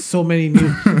 There's so many new,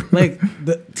 like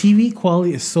the TV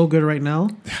quality is so good right now.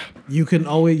 You can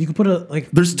put a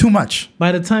like. There's too much.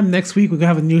 By the time next week we can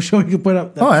have a new show you can put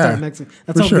up. That start next week.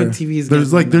 That's for how sure. good TV is.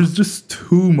 There's getting right now. there's just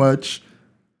too much.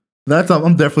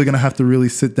 I'm definitely gonna have to really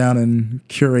sit down and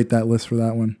curate that list for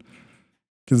that one.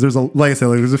 Because like I said,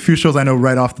 there's a few shows I know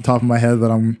right off the top of my head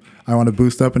that I want to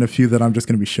boost up, and a few that I'm just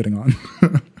gonna be shitting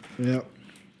on. Yeah.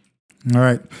 All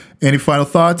right. Any final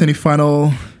thoughts? Any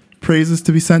final praises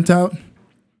to be sent out?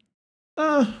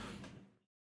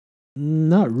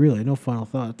 Not really. No final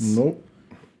thoughts. Nope.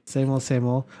 Same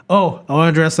old. Oh, I want to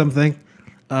address something.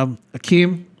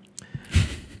 Akeem,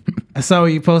 I saw what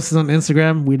you posted on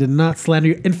Instagram. We did not slander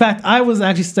you. In fact, I was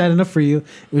actually standing up for you.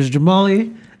 It was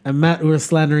Jamali and Matt who were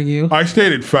slandering you. I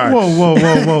stated facts.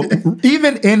 Whoa.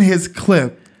 Even in his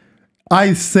clip,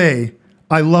 I say,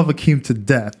 I love Akeem to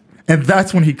death. And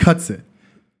that's when he cuts it.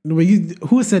 But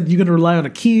who said you're going to rely on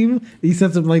Akeem? He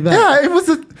said something like that. Yeah, it was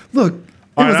a look. It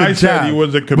was I a said jab, he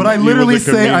was a but I he was literally a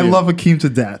say I comedian. love Akeem to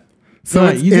death. So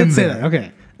Right, it's you in did say there. that.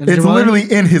 Okay. And It's Jamali?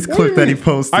 literally in his clip that he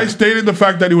posted. I stated the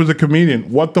fact that he was a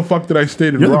comedian. What the fuck did I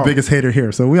state You're wrong? the biggest hater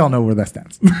here, so we all know where that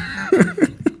stands.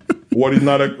 What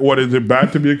is it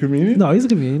bad to be a comedian? No, he's a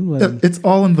comedian. But It's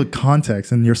all in the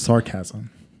context and your sarcasm.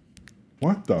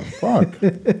 What the fuck?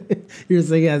 you're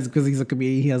saying yes because he's a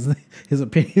comedian. He has his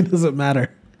opinion doesn't matter.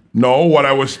 No, what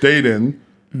I was stating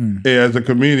as a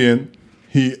comedian,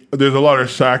 there's a lot of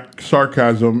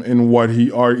sarcasm in what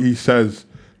he says.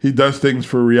 He does things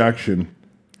for reaction.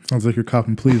 Sounds like you're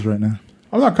copping please right now.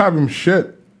 I'm not copying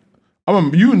shit.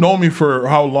 You know me for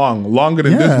how long? Longer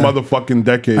than this Yeah. motherfucking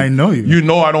decade. I know you. You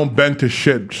know I don't bend to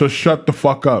shit. So shut the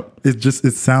fuck up. It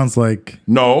sounds like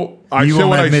No, I You say won't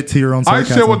what admit to your own I say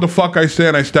sarcasm. what the fuck I say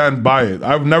and I stand by it.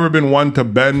 I've never been one to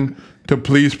bend to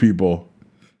please people.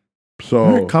 So,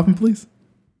 all right, copping please.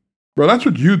 bro, that's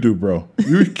what you do, bro.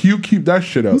 You keep that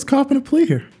shit up. Who's copping a plea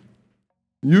here?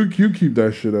 You keep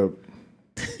that shit up.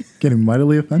 Getting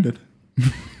mightily offended.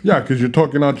 Yeah, because you're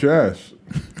talking out your ass.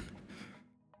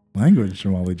 Language,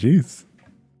 Jamali. Jeez.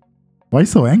 Why are you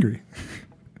so angry?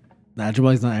 Nah,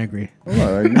 Jamali's not angry. All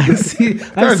right, I see.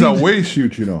 guys are way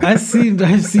shoot, you know. I've seen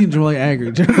Jamali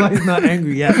angry. Jamali's not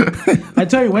angry yet. I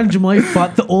tell you, when Jamali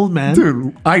fought the old man,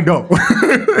 Dude, I know.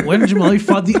 when Jamali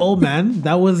fought the old man,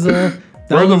 that was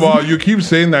First of all, you keep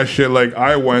saying that shit like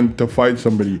I went to fight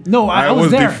somebody. No, I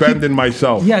was there. defending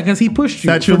myself. yeah, because he pushed you.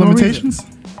 Statute of for no reason. limitations?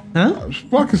 Huh?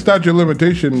 Fucking statute of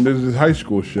limitation. This is high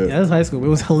school shit. Yeah, it was high school. It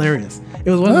was hilarious. It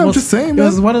was one of Yeah, the I'm most, just saying, It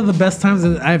was man. one of the best times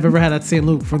that I've ever had at St.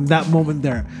 Luke. From that moment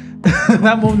there,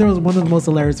 that moment there was one of the most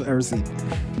hilarious I've ever seen.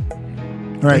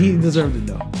 All right. He deserved it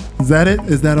though. Is that it?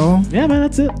 Is that all? Yeah, man,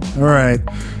 that's it. All right.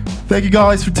 Thank you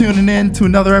guys for tuning in to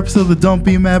another episode of the Don't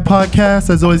Be Mad podcast.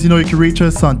 As always, you know you can reach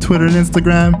us on Twitter and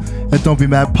Instagram at Don't Be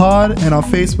Mad Pod and on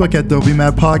Facebook at Don't Be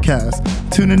Mad Podcast.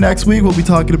 Tune in next week. We'll be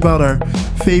talking about our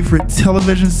favorite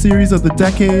television series of the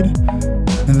decade.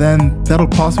 And then that'll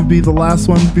possibly be the last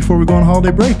one before we go on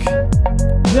holiday break.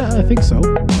 Yeah, I think so.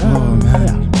 Oh,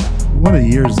 man. What a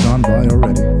year's gone by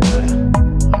already.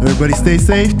 Everybody stay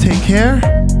safe. Take care.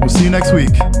 We'll see you next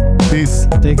week. Peace.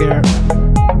 Take care.